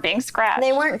corneas are being scratched.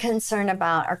 They weren't concerned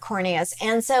about our corneas.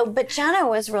 And so, but Jenna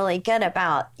was really good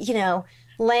about,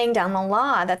 laying down the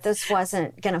law that this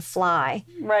wasn't going to fly.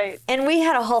 Right. And we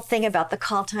had a whole thing about the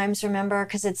call times, remember?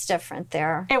 Because it's different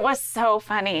there. It was so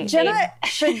funny. Jenna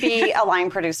should be a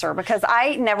line producer because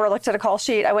I never looked at a call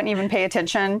sheet. I wouldn't even pay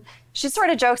attention. She sort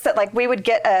of jokes that like we would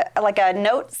get a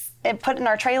note and put in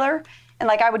our trailer. And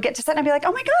like I would get to set and I'd be like,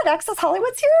 oh my God, Access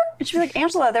Hollywood's here? And she'd be like,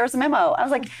 Angela, there was a memo. I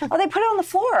was like, oh, they put it on the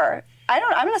floor. I'm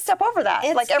going to step over that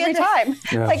It's like every good to- time.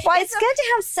 Yeah. Like why It's good to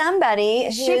have somebody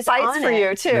she who's fights on for it.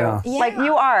 you too. Yeah. Like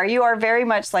you are very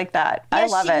much like that. I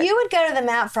love it. You would go to the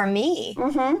mat for me.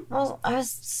 Mm-hmm. I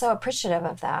was so appreciative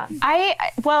of that. I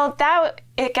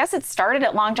guess it started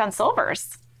at Long John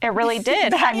Silver's. It really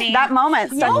did. that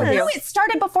moment stuck with you. No, it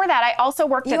started before that. I also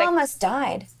worked You at almost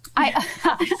died. I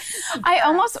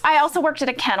also worked at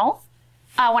a kennel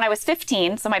when I was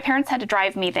 15. So my parents had to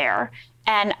drive me there.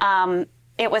 And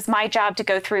it was my job to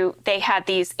go through, they had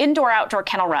these indoor-outdoor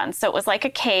kennel runs. So it was like a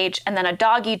cage and then a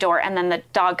doggy door, and then the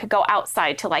dog could go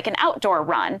outside to like an outdoor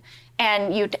run.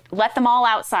 And you'd let them all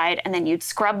outside, and then you'd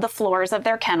scrub the floors of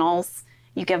their kennels.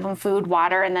 You give them food,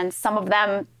 water, and then some of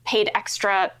them paid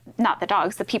extra, not the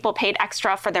dogs, the people paid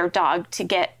extra for their dog to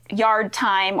get yard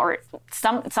time, or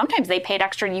sometimes they paid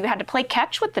extra. You had to play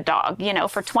catch with the dog,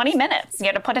 for 20 minutes. You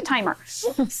had to put a timer.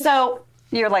 So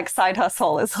Your like side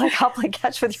hustle is like I'll play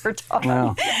catch with your dog.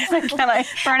 Wow. Can I,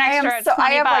 For an extra I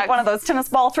 20 have like bucks. one of those tennis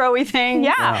ball throwy things.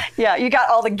 Yeah. Yeah. You got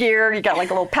all the gear. You got like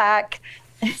a little pack.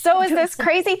 So it was this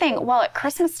crazy thing. Well, at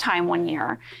Christmas time one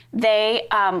year, they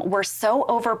were so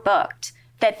overbooked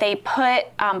that they put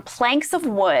planks of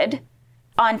wood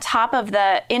on top of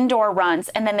the indoor runs,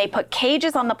 and then they put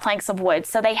cages on the planks of wood.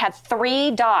 So they had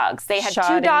 3 dogs. They had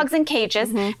 2 dogs in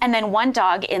cages and then 1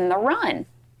 dog in the run.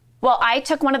 Well, I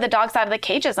took one of the dogs out of the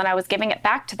cages and I was giving it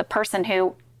back to the person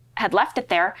who had left it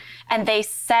there. And they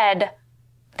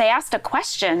asked a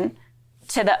question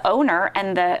to the owner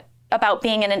about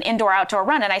being in an indoor-outdoor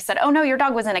run. And I said, oh no, your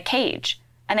dog was in a cage.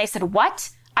 And they said, what?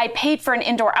 I paid for an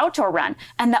indoor-outdoor run.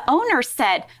 And the owner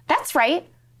said, that's right.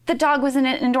 The dog was in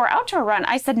an indoor-outdoor run.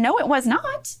 I said, no, it was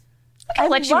not. I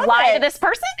let you lie to this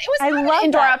person? It was not an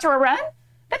indoor-outdoor run.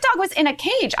 That dog was in a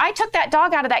cage. I took that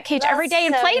dog out of that cage every day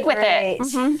and played with it.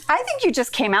 I think you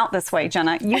just came out this way,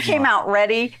 Jenna. You came out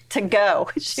ready to go.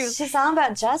 She's all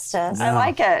about justice. I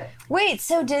like it. Wait,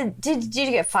 so did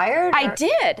you get fired? I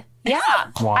did. Yeah.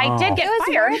 Wow. I did get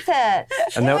fired. Worth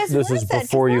it. And this is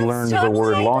before you learned the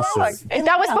word lawsuit.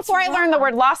 That was before I learned the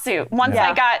word lawsuit. Once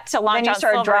I got to Long Then John you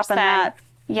started Silver's dropping thing.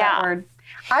 that word.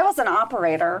 I was an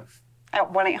operator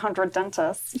at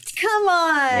 1-800-DENTIST. Come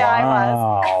on.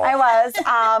 Yeah, I was.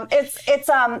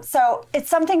 So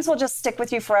some things will just stick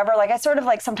with you forever. Like I sort of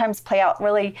like sometimes play out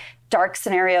really dark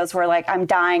scenarios where like I'm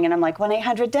dying and I'm like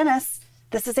 1-800-DENTIST.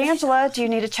 This is Angela. Do you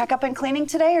need a checkup and cleaning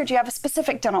today, or do you have a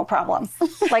specific dental problem?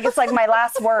 Like it's like my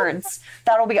last words.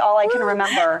 That'll be all I can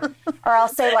remember. Or I'll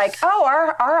say like, oh,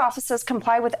 our offices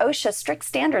comply with OSHA strict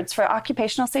standards for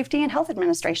occupational safety and health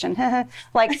administration.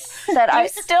 Like that. I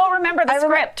still remember the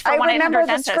script for 1-800-DENTIST. I remember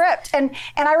the script, and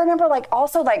I remember like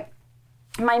also like.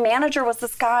 My manager was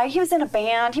this guy. He was in a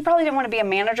band. He probably didn't want to be a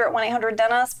manager at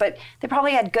 1-800-DENTIST, but they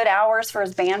probably had good hours for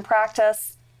his band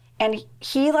practice. And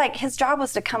he like, his job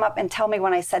was to come up and tell me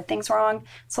when I said things wrong.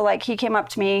 So like he came up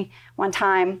to me one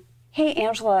time, hey,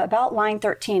 Angela, about line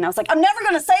 13. I was like, I'm never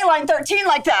going to say line 13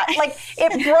 like that. Like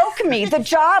it broke me. The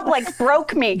job like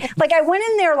broke me. Like I went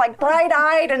in there like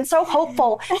bright-eyed and so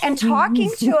hopeful and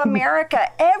talking to America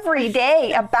every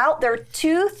day about their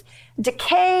tooth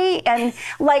decay, and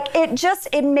like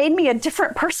it made me a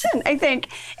different person, I think.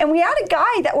 And we had a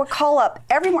guy that would call up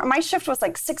every morning. My shift was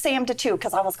like 6 a.m. to 2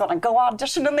 because I was going to go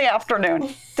audition in the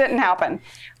afternoon. Didn't happen.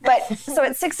 But so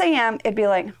at 6 a.m. it'd be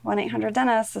like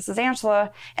 1-800-DENTIST, this is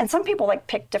Angela. And some people like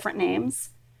pick different names.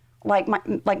 Like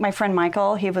my friend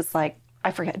Michael, he was like,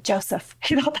 I forget, Joseph.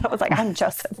 He thought that was like, I'm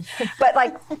Joseph. But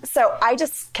like, so I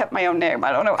just kept my own name.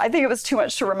 I don't know. I think it was too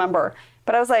much to remember.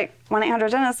 But I was like,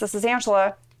 1-800-DENTIST, this is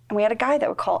Angela. And we had a guy that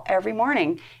would call every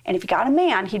morning. And if you got a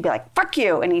man, he'd be like, fuck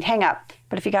you. And he'd hang up.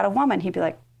 But if you got a woman, he'd be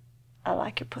like, I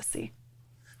like your pussy.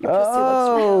 Your pussy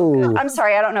looks real good. I'm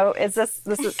sorry, I don't know. Is this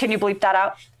can you bleep that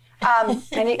out?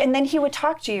 And then he would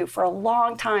talk to you for a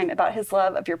long time about his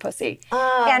love of your pussy.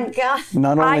 And God.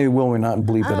 Not only will we not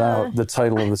bleep it out, the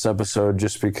title of this episode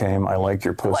just became I Like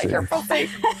Your Pussy. I like your pussy.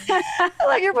 I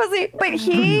like your pussy. But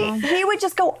he would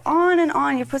just go on and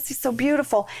on. Your pussy's so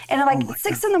beautiful. And at like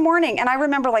 6 in the morning, and I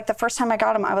remember like the first time I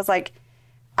got him, I was like,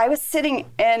 I was sitting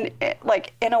in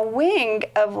a wing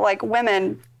of like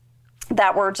women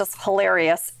that were just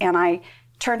hilarious. And I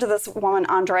turned to this woman,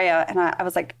 Andrea, and I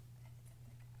was like,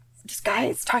 this guy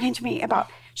is talking to me about,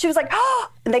 she was like,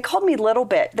 oh, and they called me Little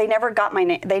Bit. They never got my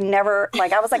name. They never,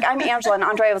 like, I was like, I'm Angela. And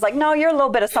Andrea was like, no, you're a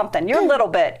little bit of something. You're a little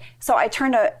bit. So I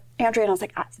turned to Andrea and I was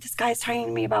like, this guy's talking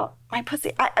to me about my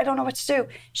pussy. I don't know what to do.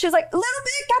 She was like, Little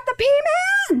Bit got the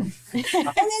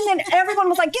P-man. And then everyone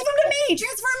was like, give him to me.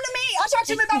 Transfer him to me. I'll talk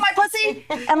to him about my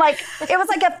pussy. And like, it was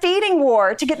like a feeding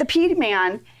war to get the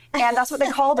P-man. And that's what they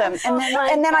called him.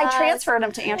 And then I transferred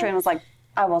him to Andrea and was like,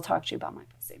 I will talk to you about my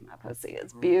pussy. My pussy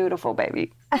is beautiful,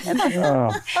 baby.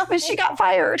 But she got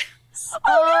fired.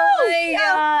 Oh my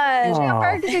God. She got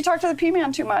fired because you talked to the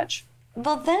P-man too much.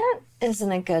 Well, that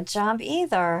isn't a good job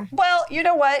either. Well, you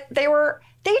know what? They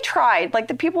tried. Like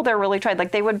the people there really tried.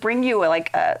 Like they would bring you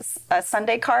like a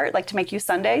Sunday cart, like to make you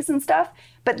sundaes and stuff.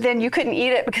 But then you couldn't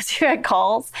eat it because you had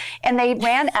calls. And they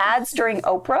ran ads during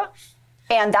Oprah.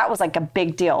 And that was like a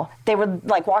big deal. They would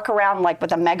like walk around like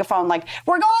with a megaphone, like,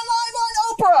 we're going live on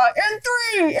Oprah in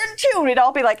 3, in 2. And it'd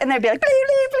all be like, and they'd be like, bleep,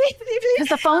 bleep, bleep, bleep, bleep. Because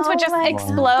the phones would just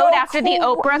explode after the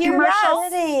Oprah commercial.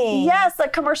 Yes, the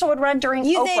commercial would run during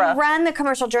Oprah. They'd run the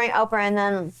commercial during Oprah and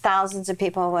then thousands of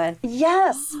people would.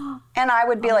 Yes. And I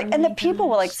would be like, and the people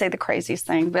would like say the craziest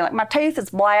thing. Be like, my teeth is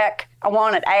black. I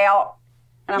want it out.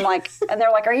 And I'm like, and they're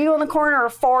like, are you on the corner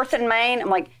of 4th and Main? I'm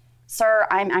like, sir,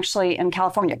 I'm actually in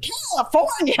California.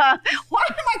 California? Why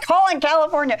am I calling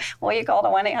California? Well, you called a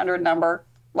 1-800 number.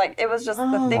 Like, it was just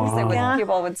the things that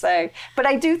people would say. But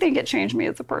I do think it changed me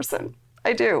as a person.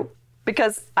 I do.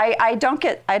 Because I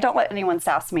don't let anyone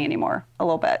sass me anymore, a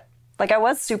little bit. Like I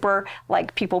was super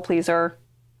like people pleaser.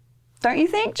 Don't you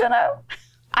think, Jenna?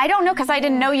 I don't know because I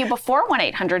didn't know you before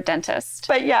 1-800-DENTIST.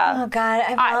 But yeah. Oh God,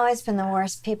 I've always been the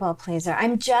worst people pleaser.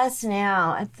 I'm just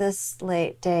now at this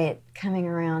late date coming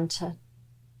around to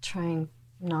trying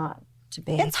not to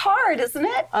be. It's hard, isn't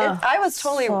it? I was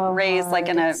totally so raised like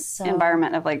in hard. an So-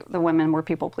 environment of like the women were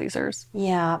people pleasers.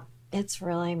 Yeah, it's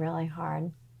really, really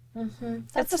hard.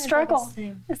 It's a struggle.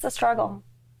 It's a struggle.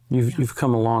 You've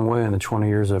come a long way in the 20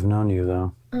 years I've known you,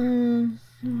 though.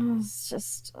 It's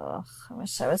just, I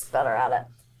wish I was better at it.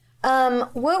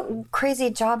 What crazy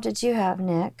job did you have,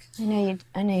 Nick? I know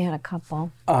you had a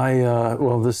couple.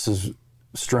 Well, this is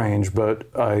strange, but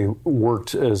I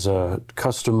worked as a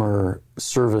customer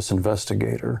service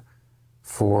investigator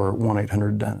for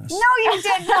 1-800-DENTIST. No, you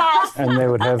did not. And they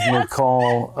would have me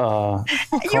call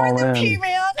in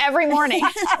Every morning.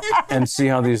 and see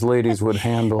how these ladies would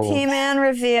handle. P-Man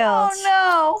revealed.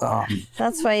 Oh no.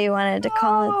 That's why you wanted to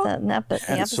call it the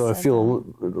episode. And so I feel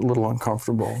a little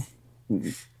uncomfortable.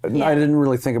 I didn't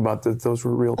really think about that those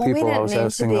were real we people I didn't was mean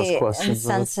asking to those be questions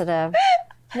of. insensitive.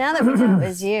 Now that we know it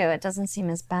was you, it doesn't seem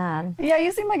as bad. Yeah,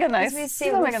 you seem like a nice. We you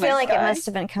seem like a feel nice like guy. it must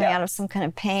have been coming out of some kind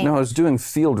of pain. No, I was doing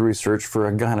field research for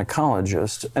a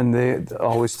gynecologist, and they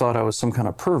always thought I was some kind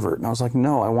of pervert. And I was like,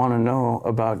 no, I want to know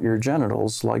about your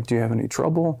genitals. Like, do you have any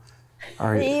trouble?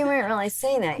 Are you... You weren't really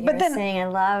saying that. You were saying, I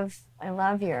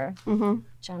love your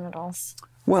genitals.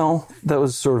 Well, that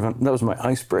was that was my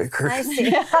icebreaker. I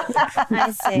see.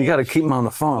 I see. You got to keep them on the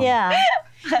phone. Yeah.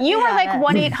 You were like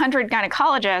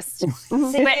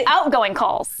 1-800-gynecologist, but outgoing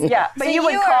calls. Yeah, but So you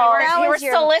would you were- call. that You were was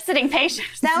your- soliciting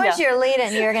patients. That was your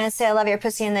lead-in. You were going to say, I love your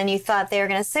pussy, and then you thought they were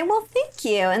going to say, well, thank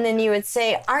you. And then you would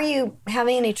say, are you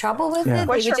having any trouble with Yeah. it?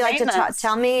 What's Would you your like to maintenance?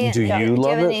 tell me? Do you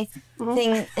love have it?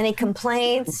 any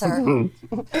complaints? Or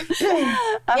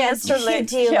yes, Mr. Late.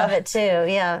 do you Yeah. love it too?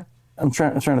 Yeah. I'm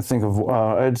trying to think of.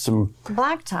 I had some.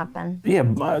 Blacktopping.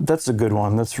 Yeah, that's a good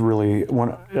one. That's really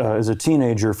as a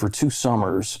teenager for 2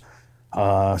 summers,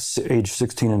 age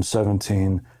 16 and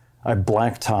 17, I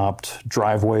blacktopped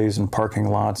driveways and parking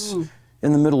lots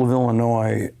in the middle of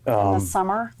Illinois. In the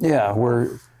summer. Yeah, where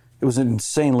it was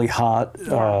insanely hot.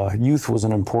 Youth was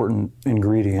an important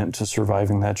ingredient to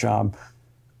surviving that job.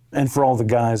 And for all the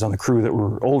guys on the crew that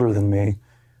were older than me,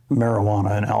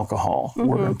 marijuana and alcohol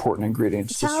were important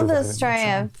ingredients to Tell surviving the that story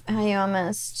job. of how you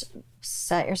almost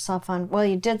set yourself on. Well,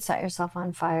 you did set yourself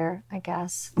on fire, I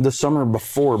guess. The summer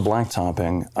before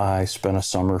blacktopping, I spent a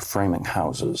summer framing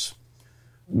houses,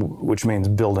 which means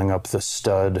building up the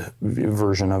stud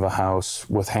version of a house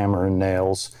with hammer and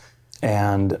nails.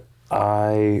 And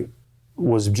I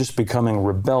was just becoming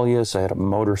rebellious. I had a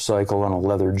motorcycle and a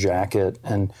leather jacket,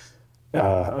 and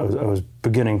I was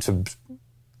beginning to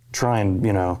try and,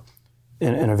 in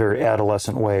a very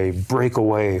adolescent way, break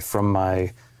away from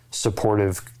my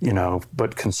supportive,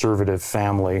 but conservative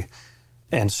family.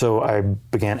 And so I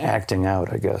began acting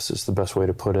out, I guess is the best way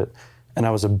to put it. And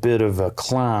I was a bit of a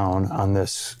clown on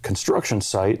this construction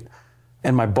site.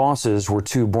 And my bosses were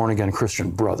 2 born-again Christian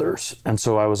brothers. And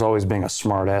so I was always being a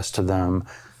smartass to them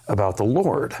about the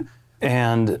Lord.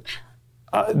 And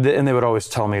they would always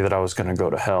tell me that I was going to go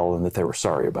to hell and that they were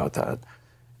sorry about that.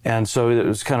 And so it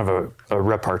was kind of a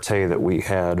repartee that we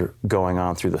had going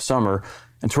on through the summer.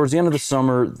 And towards the end of the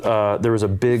summer, there was a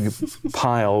big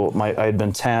pile. I had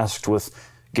been tasked with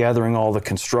gathering all the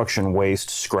construction waste,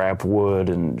 scrap wood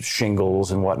and shingles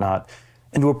and whatnot,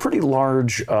 into a pretty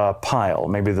large pile,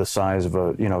 maybe the size of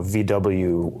a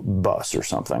VW bus or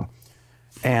something.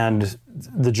 And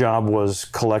the job was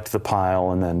collect the pile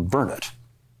and then burn it.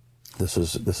 This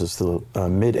is the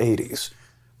mid '80s.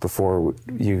 Before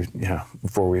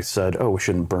before we said, we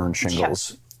shouldn't burn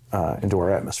shingles into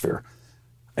our atmosphere.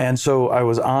 And so I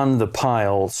was on the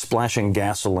pile, splashing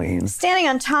gasoline, Standing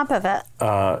on top of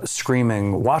it.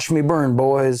 screaming, "Watch me burn,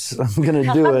 boys! I'm gonna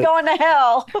do I'm it!" going to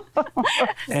hell.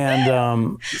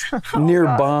 And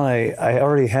nearby, I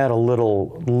already had a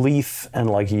little leaf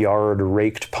and yard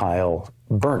raked pile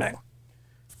burning,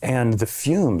 and the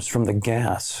fumes from the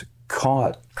gas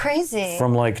caught Crazy.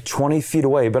 from 20 feet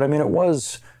away. But I mean, it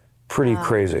was pretty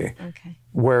crazy. Okay.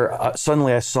 Where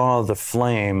suddenly I saw the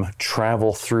flame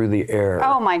travel through the air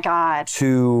Oh my God.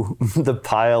 to the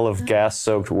pile of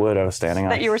gas-soaked wood I was standing on.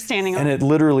 That you were standing on. And it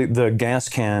literally, the gas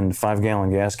can,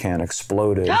 5-gallon gas can,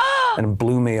 exploded and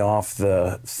blew me off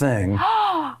the thing.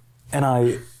 And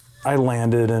I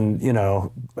landed and,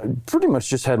 pretty much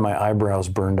just had my eyebrows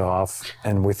burned off,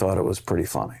 and we thought it was pretty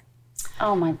funny.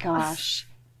 Oh my gosh.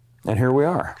 And here we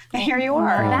are. And here you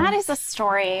are. That is a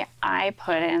story I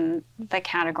put in the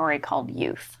category called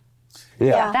youth.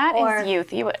 Yeah. That Or is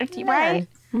youth, right?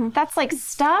 That's like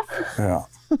stuff Yeah.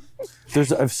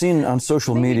 I've seen on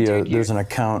social media, there's an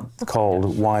account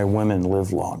called Why Women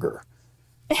Live Longer.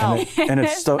 And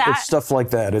it's stuff like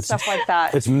that. It's Stuff like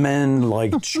that. It's men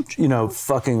like,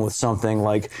 fucking with something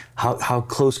like, how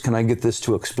close can I get this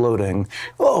to exploding?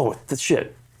 Oh, the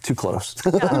shit. Too close.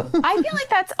 I feel like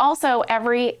that's also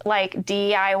every like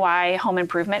DIY home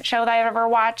improvement show that I've ever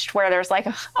watched where there's like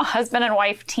a husband and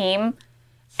wife team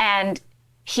and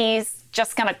he's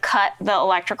just going to cut the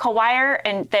electrical wire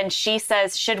and then she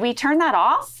says, should we turn that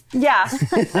off? Yeah.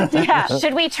 Yeah.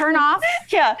 Should we turn off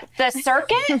the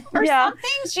circuit or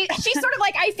something? She's sort of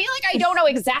like, I feel like I don't know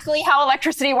exactly how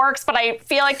electricity works, but I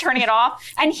feel like turning it off.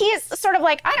 And he's sort of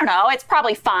like, I don't know, it's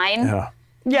probably fine. Yeah.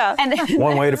 Yeah. And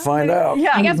One way to find out.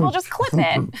 Yeah. I guess we'll just clip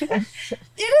it.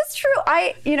 It is true.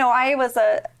 I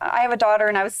have a daughter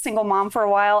and I was a single mom for a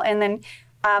while. And then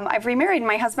I've remarried.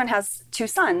 My husband has 2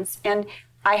 sons and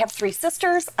I have 3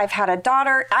 sisters. I've had a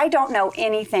daughter. I don't know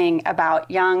anything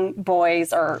about young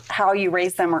boys or how you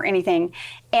raise them or anything.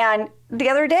 And the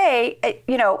other day,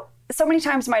 so many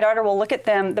times my daughter will look at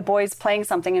them, the boys playing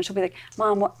something, and she'll be like,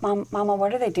 Mama,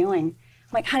 what are they doing?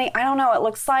 I'm like, honey, I don't know. It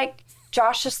looks like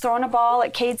Josh is throwing a ball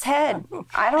at Cade's head.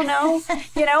 I don't know,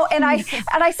 and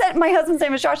I said, my husband's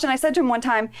name is Josh, and I said to him one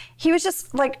time, he was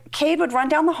just like, Cade would run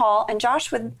down the hall and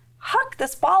Josh would huck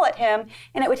this ball at him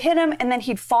and it would hit him and then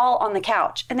he'd fall on the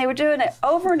couch. And they were doing it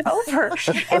over and over.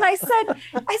 And I said,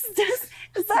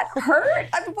 does that hurt?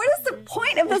 What is the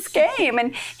point of this game?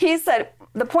 And he said,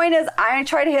 the point is I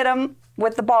try to hit him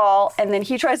with the ball and then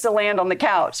he tries to land on the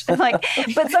couch. And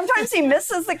but sometimes he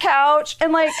misses the couch.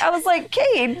 And I was like,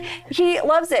 Cade, he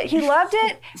loves it. He loved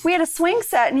it. We had a swing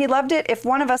set and he loved it if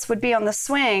one of us would be on the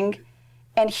swing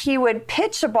and he would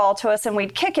pitch a ball to us and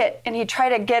we'd kick it and he'd try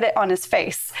to get it on his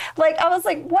face. I was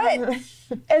like, what?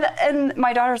 And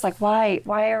my daughter's like, why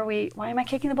am I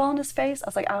kicking the ball in his face? I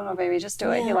was like, I don't know, baby, just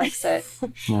do it. He likes it.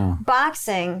 Yeah.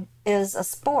 Boxing is a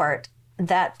sport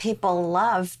that people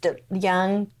loved,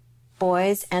 young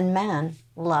boys and men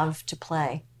love to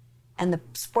play. And the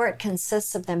sport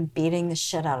consists of them beating the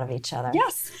shit out of each other.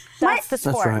 Yes. That's the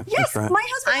sport. That's right. Yes, That's right. my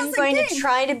husband I'm has a going to game.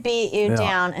 try to beat you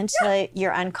down until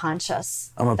you're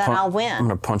unconscious. I'm gonna I'll win. I'm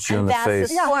gonna punch you in the That's face.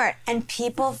 the sport. And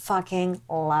people fucking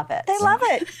love it. They love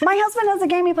it. My husband has a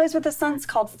game he plays with his sons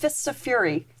called Fists of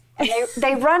Fury. And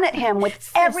they run at him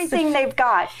with everything they've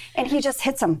got. And he just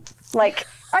hits them.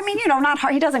 Not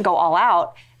hard. He doesn't go all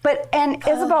out. And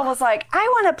Isabel was like, I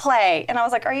want to play. And I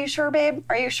was like, are you sure, babe?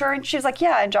 Are you sure? And she was like,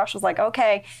 yeah. And Josh was like,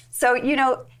 okay. So,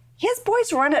 his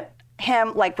boys run at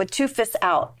him with 2 fists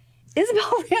out.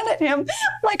 Isabel ran at him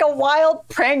like a wild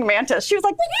praying mantis. She was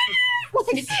like,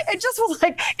 it just was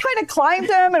kind of climbed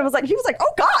him and was he was like,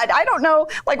 oh God, I don't know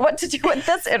what to do with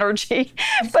this energy.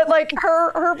 But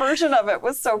her version of it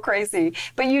was so crazy.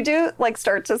 But you do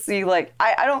start to see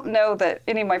I don't know that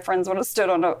any of my friends would have stood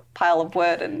on a pile of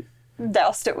wood and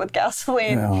doused it with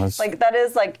gasoline. Yeah, that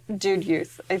is dude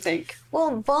youth, I think.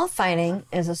 Well, bullfighting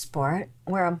is a sport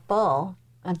where a bull,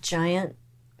 a giant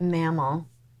mammal,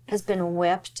 has been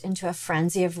whipped into a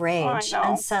frenzy of rage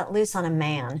and set loose on a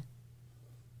man.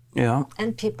 Yeah.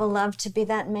 And people love to be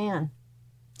that man.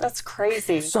 That's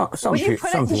crazy. Some people.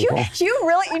 You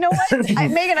really, you know what,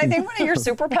 Megan? I think one of your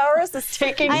superpowers is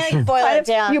taking. I boil it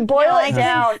down. You boil it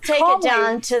down. Take calmly. it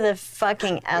down to the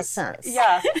fucking essence.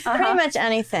 Yeah. Pretty much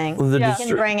anything. Well, you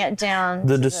can bring it down.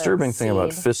 The to disturbing thing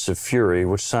about seed. Fists of Fury,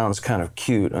 which sounds kind of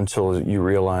cute until you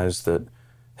realize that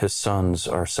his sons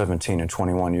are 17 and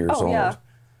 21 years old. Yeah.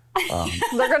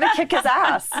 They're going to kick his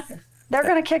ass. They're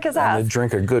going to kick his And ass. they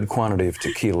drink a good quantity of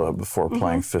tequila before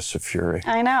playing Fists of Fury.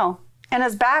 I know. And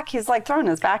his back, he's throwing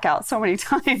his back out so many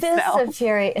times Fists now. of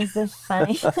Fury is the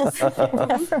funniest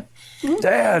ever.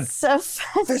 Dad, So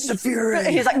funny. Fists of Fury.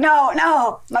 He's like,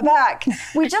 no, my back.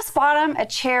 We just bought him a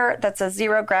chair that's a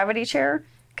zero gravity chair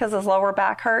because his lower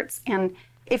back hurts. And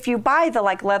if you buy the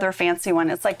leather fancy one,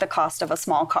 it's the cost of a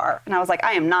small car. And I was like,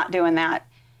 I am not doing that.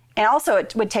 And also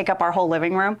it would take up our whole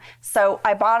living room. So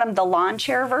I bought him the lawn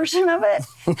chair version of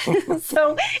it.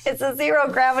 So it's a zero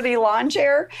gravity lawn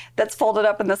chair that's folded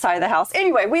up in the side of the house.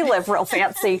 Anyway, we live real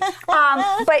fancy.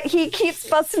 But he keeps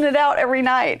busting it out every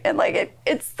night. And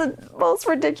it's the most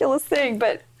ridiculous thing.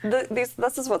 But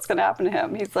this is what's going to happen to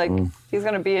him. He's he's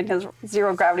going to be in his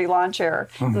zero gravity lawn chair.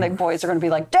 And the boys are going to be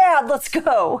like, Dad, let's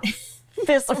go.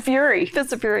 Fists of Fury.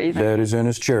 Fists of Fury. Daddy's in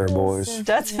his chair, boys.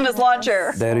 Dad's in his lawn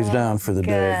chair. Daddy's down for the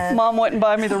day. Mom wouldn't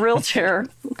buy me the real chair.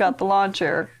 Got the lawn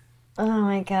chair. Oh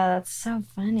my God, that's so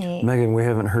funny. Megan, we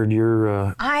haven't heard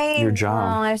your job.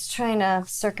 Well, I was trying to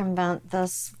circumvent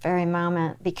this very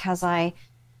moment because I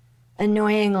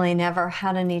annoyingly never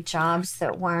had any jobs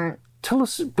that weren't Tell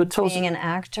us being an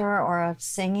actor or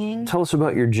singing. Tell us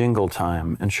about your jingle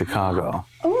time in Chicago.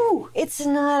 Oh, it's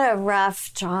not a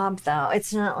rough job though.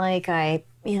 It's not like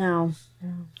Yeah,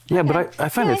 but I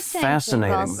find it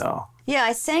fascinating jingles. though. Yeah,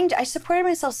 I supported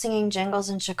myself singing jingles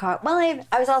in Chicago. Well,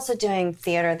 I was also doing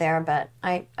theater there, but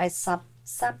I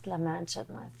supplemented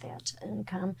my theater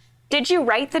income. Did you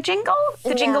write the jingle?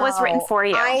 The jingle was written for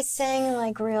you. I sang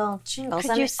like real jingles.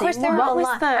 Could you sing of course, there one? were a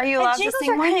lot. Are you allowed to jingles sing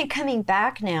are one? kind of coming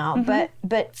back now,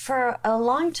 but for a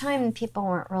long time, people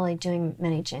weren't really doing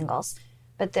many jingles.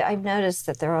 But I've noticed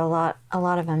that there are a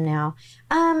lot of them now.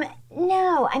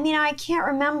 No, I mean I can't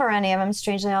remember any of them.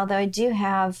 Strangely, although I do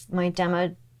have my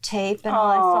demo tape and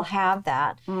I still have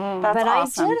that. That's but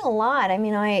awesome. I did a lot. I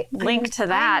mean, I Link to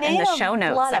that I in made the show a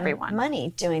notes, lot everyone. Of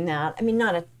money doing that. I mean,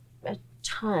 not a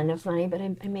ton of money, but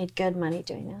I made good money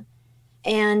doing that.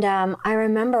 And I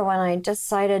remember when I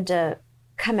decided to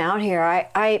come out here,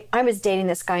 I was dating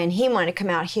this guy and he wanted to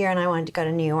come out here and I wanted to go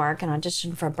to New York and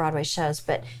audition for Broadway shows,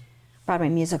 Broadway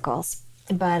musicals.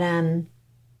 But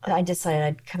I decided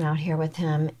I'd come out here with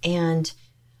him. And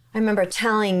I remember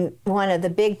telling one of the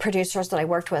big producers that I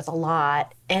worked with a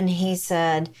lot, and he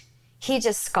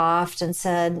just scoffed and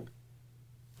said,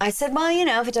 I said, well,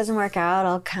 if it doesn't work out,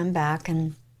 I'll come back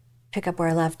and pick up where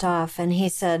I left off. And he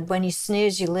said, when you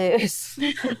snooze, you lose.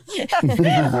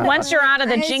 Once you're out of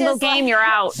the jingle game, you're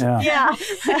out. Yeah.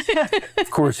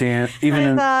 Of course,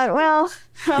 even I thought, well,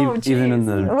 even in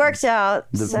it worked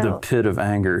out. the pit of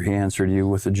anger, he answered you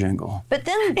with a jingle. But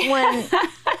then when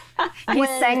He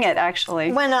sang it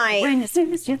actually.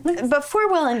 Before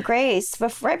Will and Grace,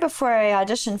 right before I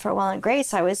auditioned for Will and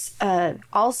Grace, I was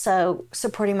also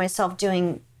supporting myself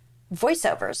doing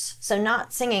voiceovers. So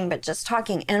not singing, but just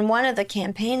talking. And one of the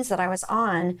campaigns that I was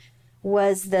on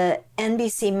was the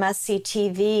NBC Must See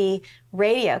TV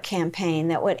radio campaign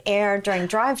that would air during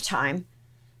drive time.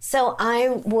 So I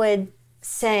would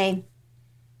say,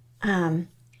 tonight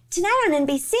on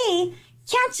NBC,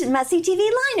 catch the Must See TV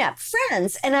lineup,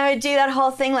 Friends. And I would do that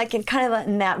whole thing like in kind of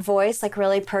in that voice, like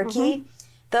really perky.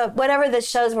 Whatever the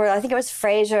shows were, I think it was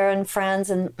Frasier and Friends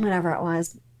and whatever it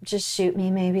was, Just Shoot Me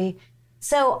maybe.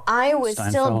 So I was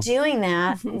still doing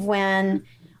that when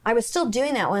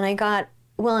I got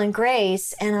Will and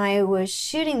Grace, and I was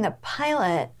shooting the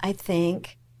pilot, I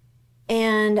think,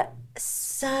 and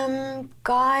some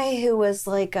guy who was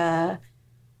like a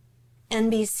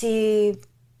NBC,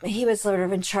 he was sort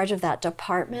of in charge of that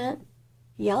department,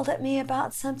 yelled at me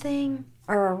about something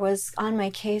or was on my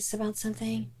case about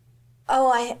something.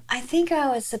 Oh, I think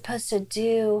I was supposed to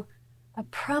do a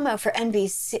promo for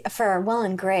NBC, for Will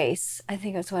and Grace, I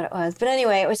think that's what it was. But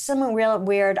anyway, it was some real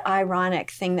weird,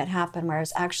 ironic thing that happened where I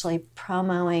was actually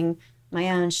promoting my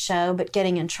own show, but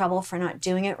getting in trouble for not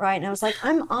doing it right. And I was like,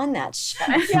 I'm on that show.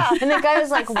 Yeah. And the guy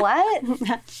was like, what?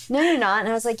 No, you're not. And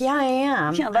I was like, yeah, I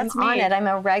am. Yeah, that's I'm on me. it. I'm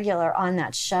a regular on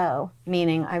that show,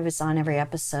 meaning I was on every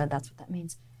episode. That's what that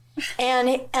means.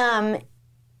 And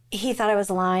he thought I was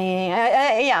lying.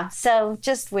 Yeah, so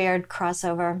just weird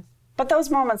crossover. But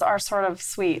those moments are sort of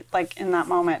sweet, like in that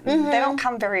moment. They don't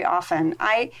come very often.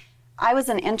 I was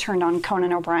an intern on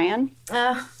Conan O'Brien.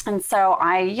 And so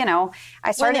I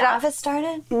started When The out. Office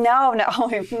started? No,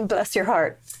 bless your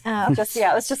heart. Oh. It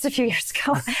was just a few years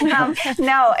ago.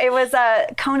 No, it was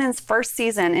Conan's first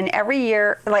season, and every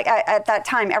year, at that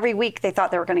time, every week they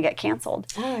thought they were going to get canceled.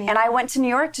 Oh, yeah. And I went to New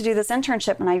York to do this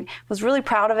internship, and I was really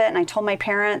proud of it, and I told my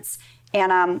parents.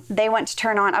 And they went to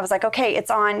turn on. I was like, okay, it's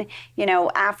on,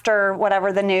 after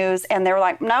whatever the news. And they were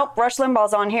like, nope, Rush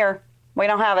Limbaugh's on here. We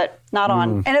don't have it. Not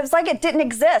on. And it was like it didn't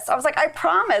exist. I was like, I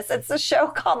promise. It's a show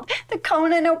called The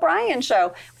Conan O'Brien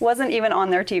Show. Wasn't even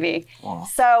on their TV. Wow.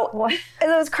 So it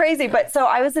was crazy. But so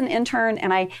I was an intern,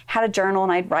 and I had a journal,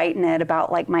 and I'd write in it about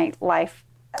like my life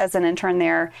as an intern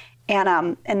there.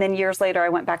 And then years later, I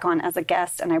went back on as a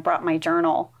guest, and I brought my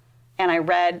journal. And I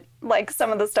read like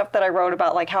some of the stuff that I wrote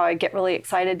about, like how I get really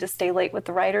excited to stay late with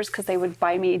the writers because they would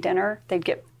buy me dinner. They'd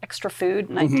get extra food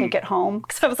and I'd take it home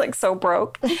because I was like so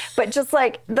broke. But just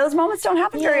like those moments don't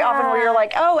happen very often where you're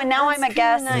like, oh, and now I'm a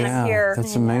guest and I'm here.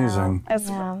 That's amazing.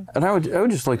 And I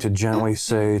would just like to gently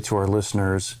say to our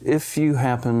listeners, if you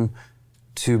happen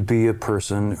to be a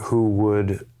person who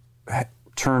would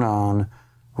turn on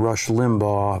Rush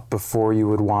Limbaugh before you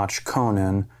would watch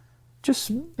Conan,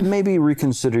 just maybe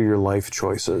reconsider your life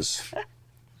choices.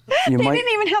 They didn't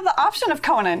even have the option of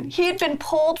Conan. He had been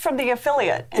pulled from the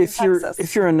affiliate in Texas.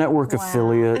 If you're a network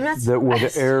affiliate that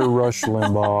would air Rush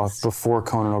Limbaugh before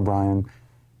Conan O'Brien,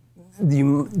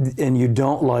 you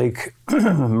don't like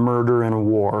murder and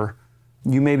war,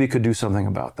 you maybe could do something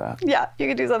about that. Yeah, you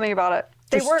could do something about it.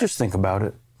 Just think about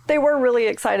it. They were really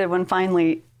excited when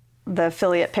finally the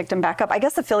affiliate picked him back up. I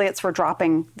guess affiliates were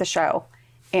dropping the show.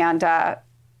 And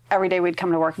every day we'd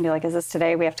come to work and be like, is this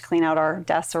today? We have to clean out our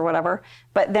desks or whatever.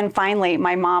 But then finally,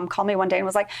 my mom called me one day and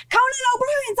was like, Conan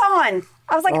O'Brien's on.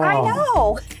 I was like, I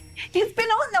know. He's been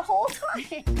on the whole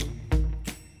time.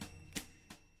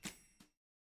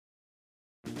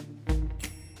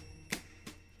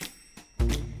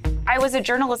 I was a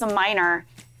journalism minor,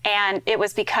 and it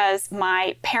was because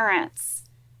my parents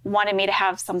wanted me to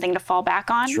have something to fall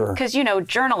back on. Sure. Because, you know,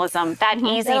 journalism, that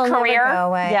easy That'll never career. go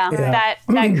away. Yeah.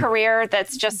 That career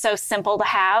that's just so simple to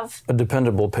have. A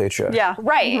dependable paycheck. Yeah.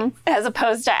 Right. As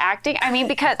opposed to acting. I mean,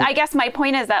 because I guess my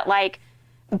point is that, like,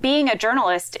 being a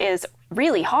journalist is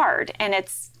really hard, and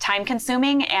it's time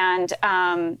consuming, and,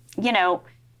 you know,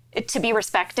 to be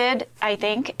respected, I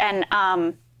think. And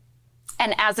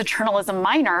as a journalism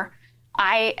minor,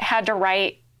 I had to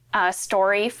write a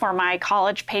story for my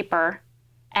college paper,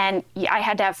 and I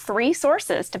had to have 3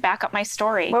 sources to back up my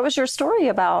story. What was your story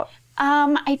about?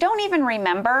 I don't even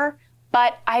remember,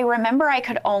 but I remember I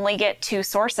could only get 2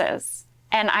 sources.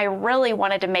 And I really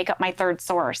wanted to make up my 3rd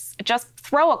source. Just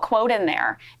throw a quote in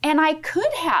there. And I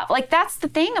could have. Like, that's the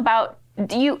thing about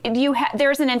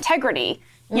there's an integrity,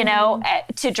 you know,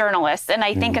 to journalists. And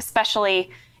I think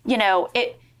especially, you know,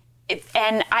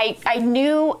 and I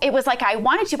knew it was like I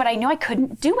wanted to, but I knew I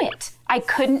couldn't do it. I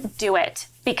couldn't do it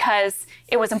because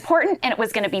it was important and it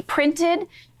was going to be printed.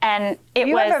 And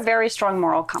You have a very strong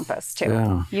moral compass, too.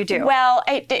 Yeah. You do. Well,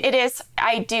 it is.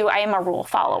 I do. I am a rule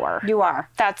follower. You are.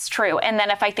 That's true. And then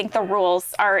if I think the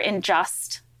rules are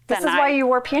unjust, This is why you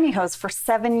wore pantyhose for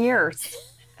 7 years.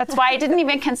 That's why I didn't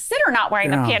even consider not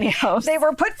wearing the pantyhose. They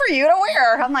were put for you to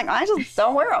wear. I'm like, I just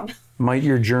don't wear them. Might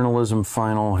your journalism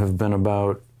final have been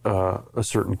about a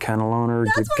certain kennel owner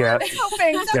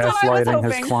gaslighting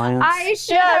his clients? I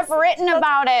should have written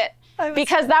about it.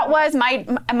 Because that was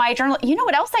my journal. You know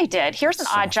what else I did? Here's an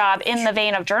odd job in the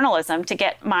vein of journalism to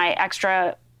get my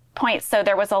extra points. So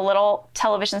there was a little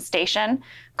television station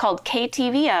called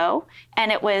KTVO,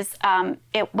 and it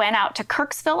went out to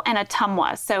Kirksville and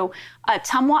Ottumwa. So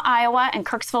Ottumwa, Iowa, and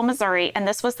Kirksville, Missouri, and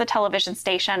this was the television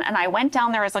station. And I went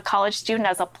down there as a college student,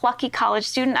 as a plucky college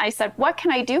student. I said, "What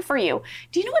can I do for you?"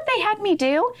 Do you know what they had me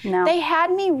do? No. They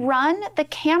had me run the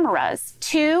cameras,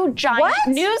 2 giant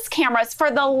news cameras for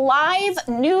the live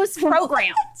news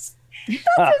programs.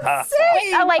 That's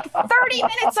insane. Like 30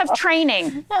 minutes of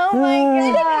training. Oh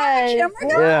my gosh. Yeah.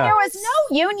 There was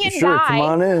no union Sure, guy. come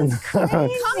on in. Come on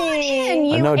in,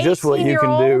 you I know just what you can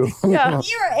 18-year-old. do. Yeah.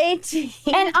 You're 18.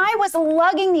 And I was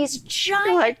lugging these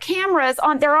giant cameras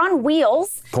they're on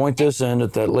wheels. Point this end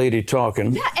at that lady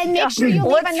talking. And make sure you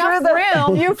leave Look enough through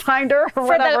room viewfinder or for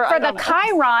whatever. the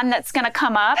chyron that's going to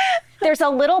come up. There's a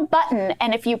little button,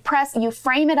 and if you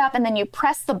frame it up, and then you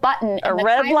press the button, and the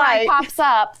red chyron light pops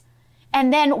up.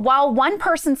 And then while one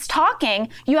person's talking,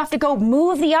 you have to go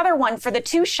move the other one for the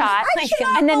 2 shot. I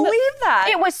cannot believe that.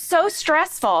 It was so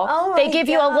stressful. Oh They my give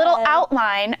you a little God.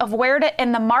 outline of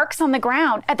and the marks on the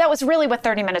ground. That was really what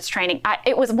 30 minutes training.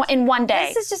 It was in one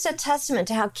day. This is just a testament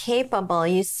to how capable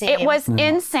you seem. It was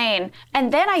insane.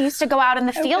 And then I used to go out in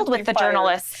the field with the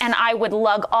journalists, and I would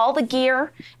lug all the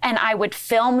gear, and I would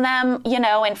film them, you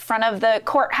know, in front of the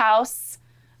courthouse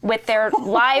with their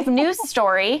live news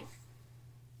story.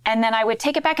 And then I would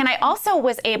take it back. And I also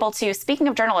was able to, speaking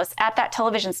of journalists at that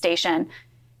television station,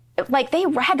 like they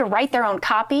had to write their own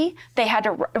copy. They had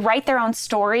to write their own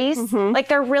stories. Like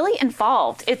they're really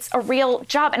involved. It's a real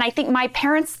job. And I think my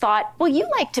parents thought, well, you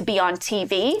like to be on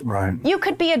TV. Right. You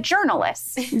could be a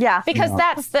journalist. Yeah. Because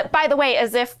by the way,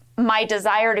 as if my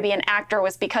desire to be an actor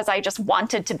was because I just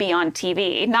wanted to be on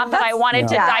TV. Not that I wanted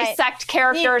to dissect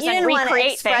characters you and didn't want to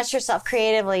recreate express things. yourself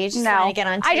creatively. You just wanted to get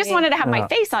on TV. I just wanted to have my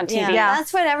face on TV. Yeah,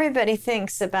 that's what everybody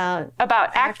thinks about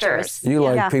Actors. You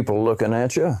like people looking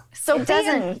at you. So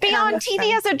doesn't be come on TV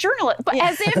from- as a journalist, but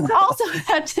as if also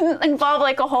that didn't involve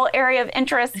like a whole area of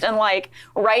interest and like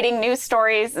writing news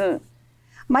stories and.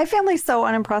 My family's so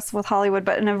unimpressed with Hollywood,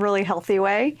 but in a really healthy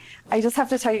way. I just have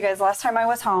to tell you guys, last time I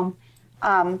was home,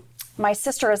 my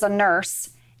sister is a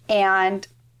nurse, and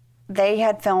they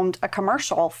had filmed a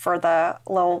commercial for the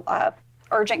little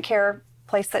urgent care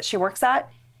place that she works at.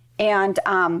 And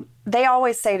they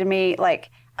always say to me, like,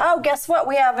 oh, guess what?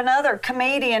 We have another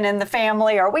comedian in the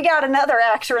family, or we got another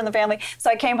actor in the family.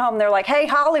 So I came home, and they're like, hey,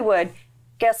 Hollywood,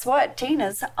 guess what?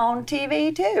 Tina's on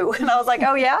TV too. And I was like,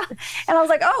 oh yeah? And I was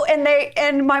like, oh,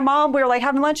 and my mom, we were like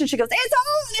having lunch, and she goes,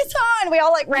 it's on. We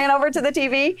all like ran over to the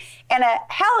TV, and a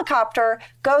helicopter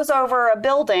goes over a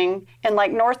building in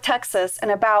like North Texas,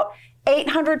 and about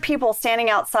 800 people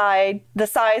standing outside, the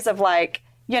size of like,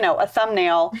 a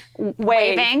thumbnail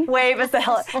Waving. wave is the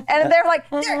hell, and they're like,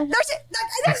 there's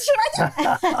shit right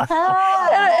there.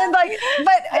 and like,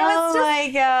 but it was Oh my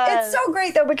God. it's so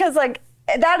great though, because like,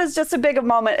 that is just as big a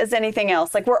moment as anything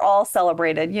else. Like, we're all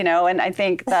celebrated, and I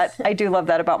think that I do love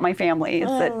that about my family. Is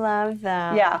I that, love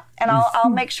that. yeah, and I'll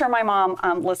make sure my mom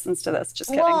listens to this. Just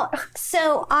kidding. Well,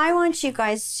 so I want you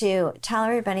guys to tell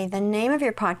everybody the name of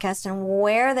your podcast and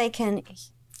where they can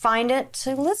find it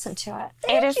to listen to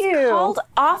it. It is called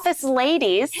Office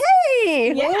Ladies.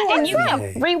 Hey, And you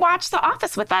can rewatch The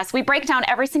Office with us. We break down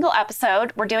every single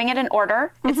episode. We're doing it in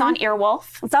order. It's on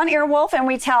Earwolf. it's on Earwolf, and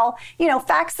we tell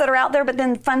facts that are out there, but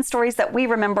then fun stories that we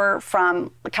remember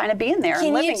from kind of being there and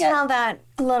Can living you tell it. that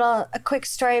a quick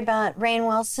story about Rainn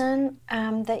Wilson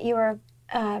that you were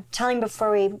telling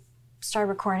before we started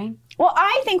recording? Well,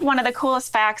 I think one of the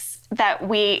coolest facts that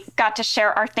we got to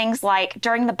share are things like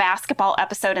during the basketball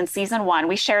episode in season 1,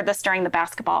 we shared this during the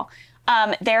basketball.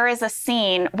 There is a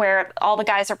scene where all the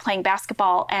guys are playing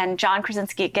basketball and John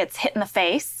Krasinski gets hit in the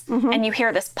face and you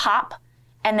hear this pop.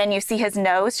 And then you see his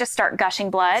nose just start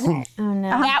gushing blood. Oh, no.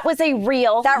 That was a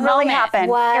real That really moment. happened.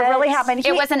 What? It really happened.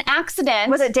 It was an accident.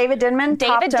 Was it David Denman?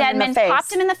 David Denman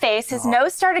popped him in the face. His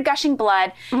nose started gushing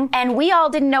blood, and we all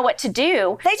didn't know what to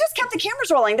do. They just kept the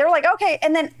cameras rolling. They were like, okay.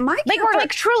 And then my They were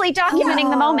like truly documenting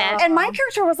the moment. And my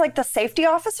character was like the safety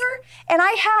officer, and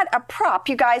I had a prop,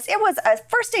 you guys. It was a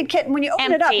first aid kit, and when you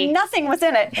open Empty. it up, nothing was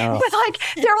in it. But like,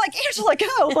 they're like, Angela,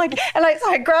 go! Like, and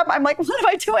I grab. I'm like, what am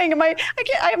I doing? I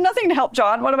have nothing to help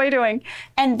John. What am I doing?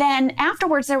 And then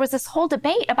afterwards, there was this whole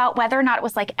debate about whether or not it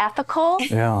was like ethical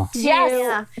Yeah.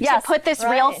 to put this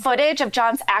real footage of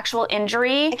John's actual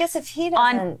injury I guess if he doesn't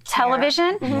on care.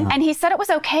 television. And he said it was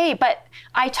okay, but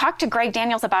I talked to Greg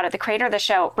Daniels about it, the creator of the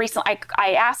show, recently.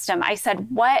 I asked him, I said,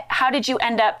 how did you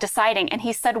end up deciding? And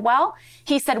he said,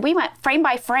 we went frame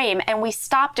by frame and we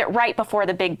stopped it right before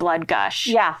the big blood gush.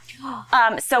 Yeah.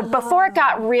 So before it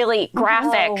got really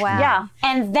graphic. Oh, wow. Yeah.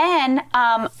 And then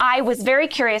I was very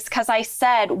curious because I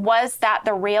said, was that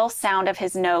the real sound of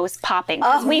his nose popping?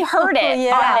 Because we heard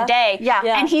it on the day. Yeah.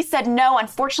 And he said, no,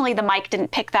 unfortunately, the mic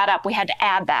didn't pick that up. We had to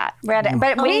add that.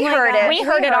 But we my heard God. it. We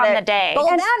heard it on the day. Well,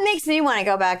 that makes me want to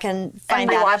go back and find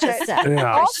And that rewatch it. episode.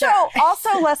 Yeah.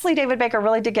 Also, Leslie David Baker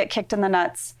really did get kicked in the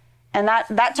nuts, and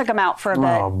that took him out for a bit.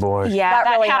 Oh boy. Yeah, that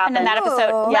really happened in that happened.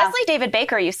 episode. Yeah. Leslie David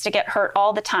Baker used to get hurt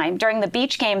all the time. During the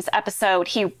Beach Games episode,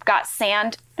 he got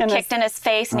sand kicked in his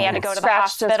face and he had to go to the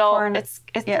Scratched his hospital. his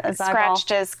It scratched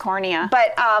his cornea.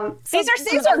 But These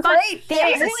these are are fun great The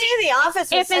things.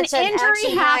 Office was If an such an injury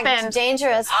action-packed, happens-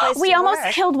 dangerous place we to almost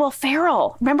work. killed Will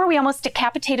Ferrell. Remember, we almost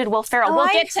decapitated Will Ferrell. Oh, we'll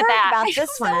I get to heard that. about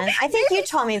this one. I think you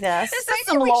told me this. This is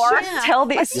some lore. Tell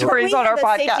these stories we on had our the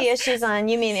podcast. safety issues on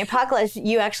You Mean the Apocalypse.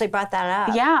 You actually brought that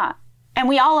up. Yeah. And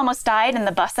we all almost died in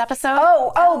the bus episode.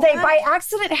 They by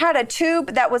accident had a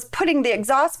tube that was putting the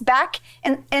exhaust back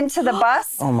into the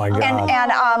bus. Oh my God.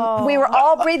 And we were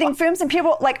all breathing fumes, and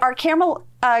people like our camera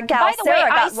gal By the way,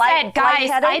 Sarah I got said, guys,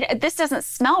 lightheaded. this doesn't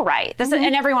smell right. This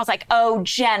and everyone was like, oh,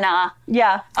 Jenna.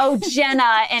 Yeah. Oh,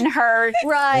 Jenna and her,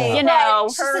 Right. you know,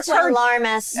 She's such an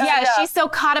alarmist. yeah, she's so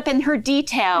caught up in her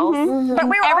details. But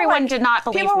we were all Everyone like- did not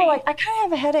believe people me. were like, I kind of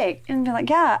have a headache, and be like,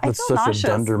 yeah, I That's feel such nauseous. a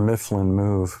Dunder Mifflin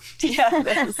move.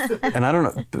 And I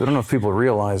don't know if people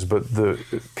realize, but the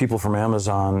people from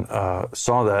Amazon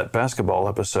saw that basketball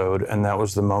episode, and that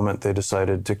was the moment they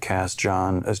decided to cast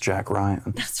John as Jack Ryan.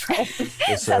 That's right.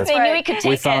 They said, they knew he could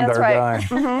we take found it. our right.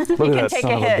 guy. Look at that take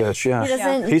son a of a hit. bitch. Yeah. He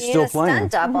doesn't He's need still a playing.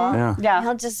 stunt double. Yeah. Yeah.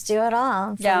 He'll just do it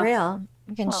all for real.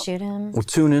 You can shoot him. Well,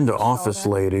 tune into Office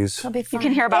Ladies. It'll be You fun.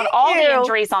 can hear about Thank all the you.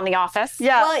 injuries on The Office.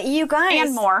 Yeah. Well, you guys,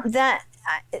 And more.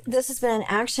 This has been an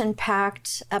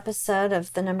action-packed episode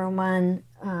of the number one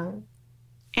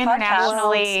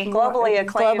Internationally. globally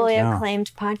acclaimed. globally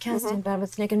acclaimed podcast In Bed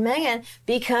with Nick and Megan,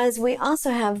 because we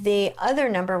also have the other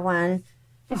number one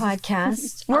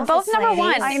podcast. We're both Office number Ladies.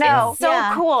 one. I know. It's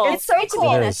so cool. It's so Great to be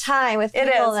cool. in It a is. tie with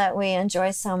It people is. that we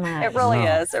enjoy so much. It really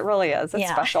is. It really is. It's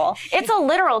Yeah. special. It's a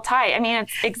literal tie. I mean,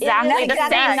 it's exactly the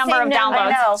same number of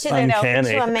downloads. I know. Uncanny.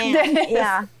 To a man.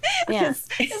 Yeah. Yeah.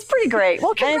 It's pretty great.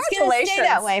 Well, And it's going to congratulations. stay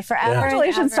that way forever. and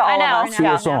Congratulations to ever all and of ever us. and To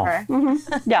ever us all. and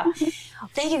ever. Yeah.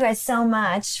 Thank you guys so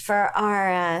much for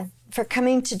our for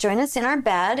coming to join us in our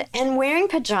bed and wearing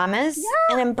pajamas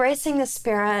and embracing the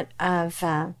spirit of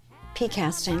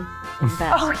pea-casting in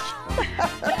bed.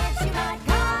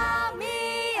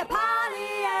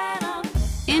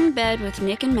 In Bed with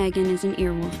Nick and Megan is an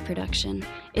Earwolf production.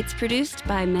 It's produced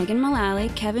by Megan Mullally,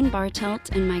 Kevin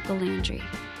Bartelt, and Michael Landry.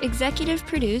 Executive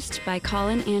produced by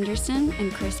Colin Anderson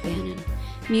and Chris Bannon.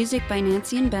 Music by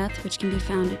Nancy and Beth, which can be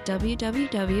found at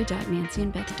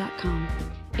www.nancyandbeth.com.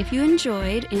 If you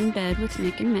enjoyed In Bed with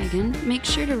Nick and Megan, make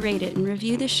sure to rate it and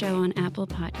review the show on Apple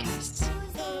Podcasts.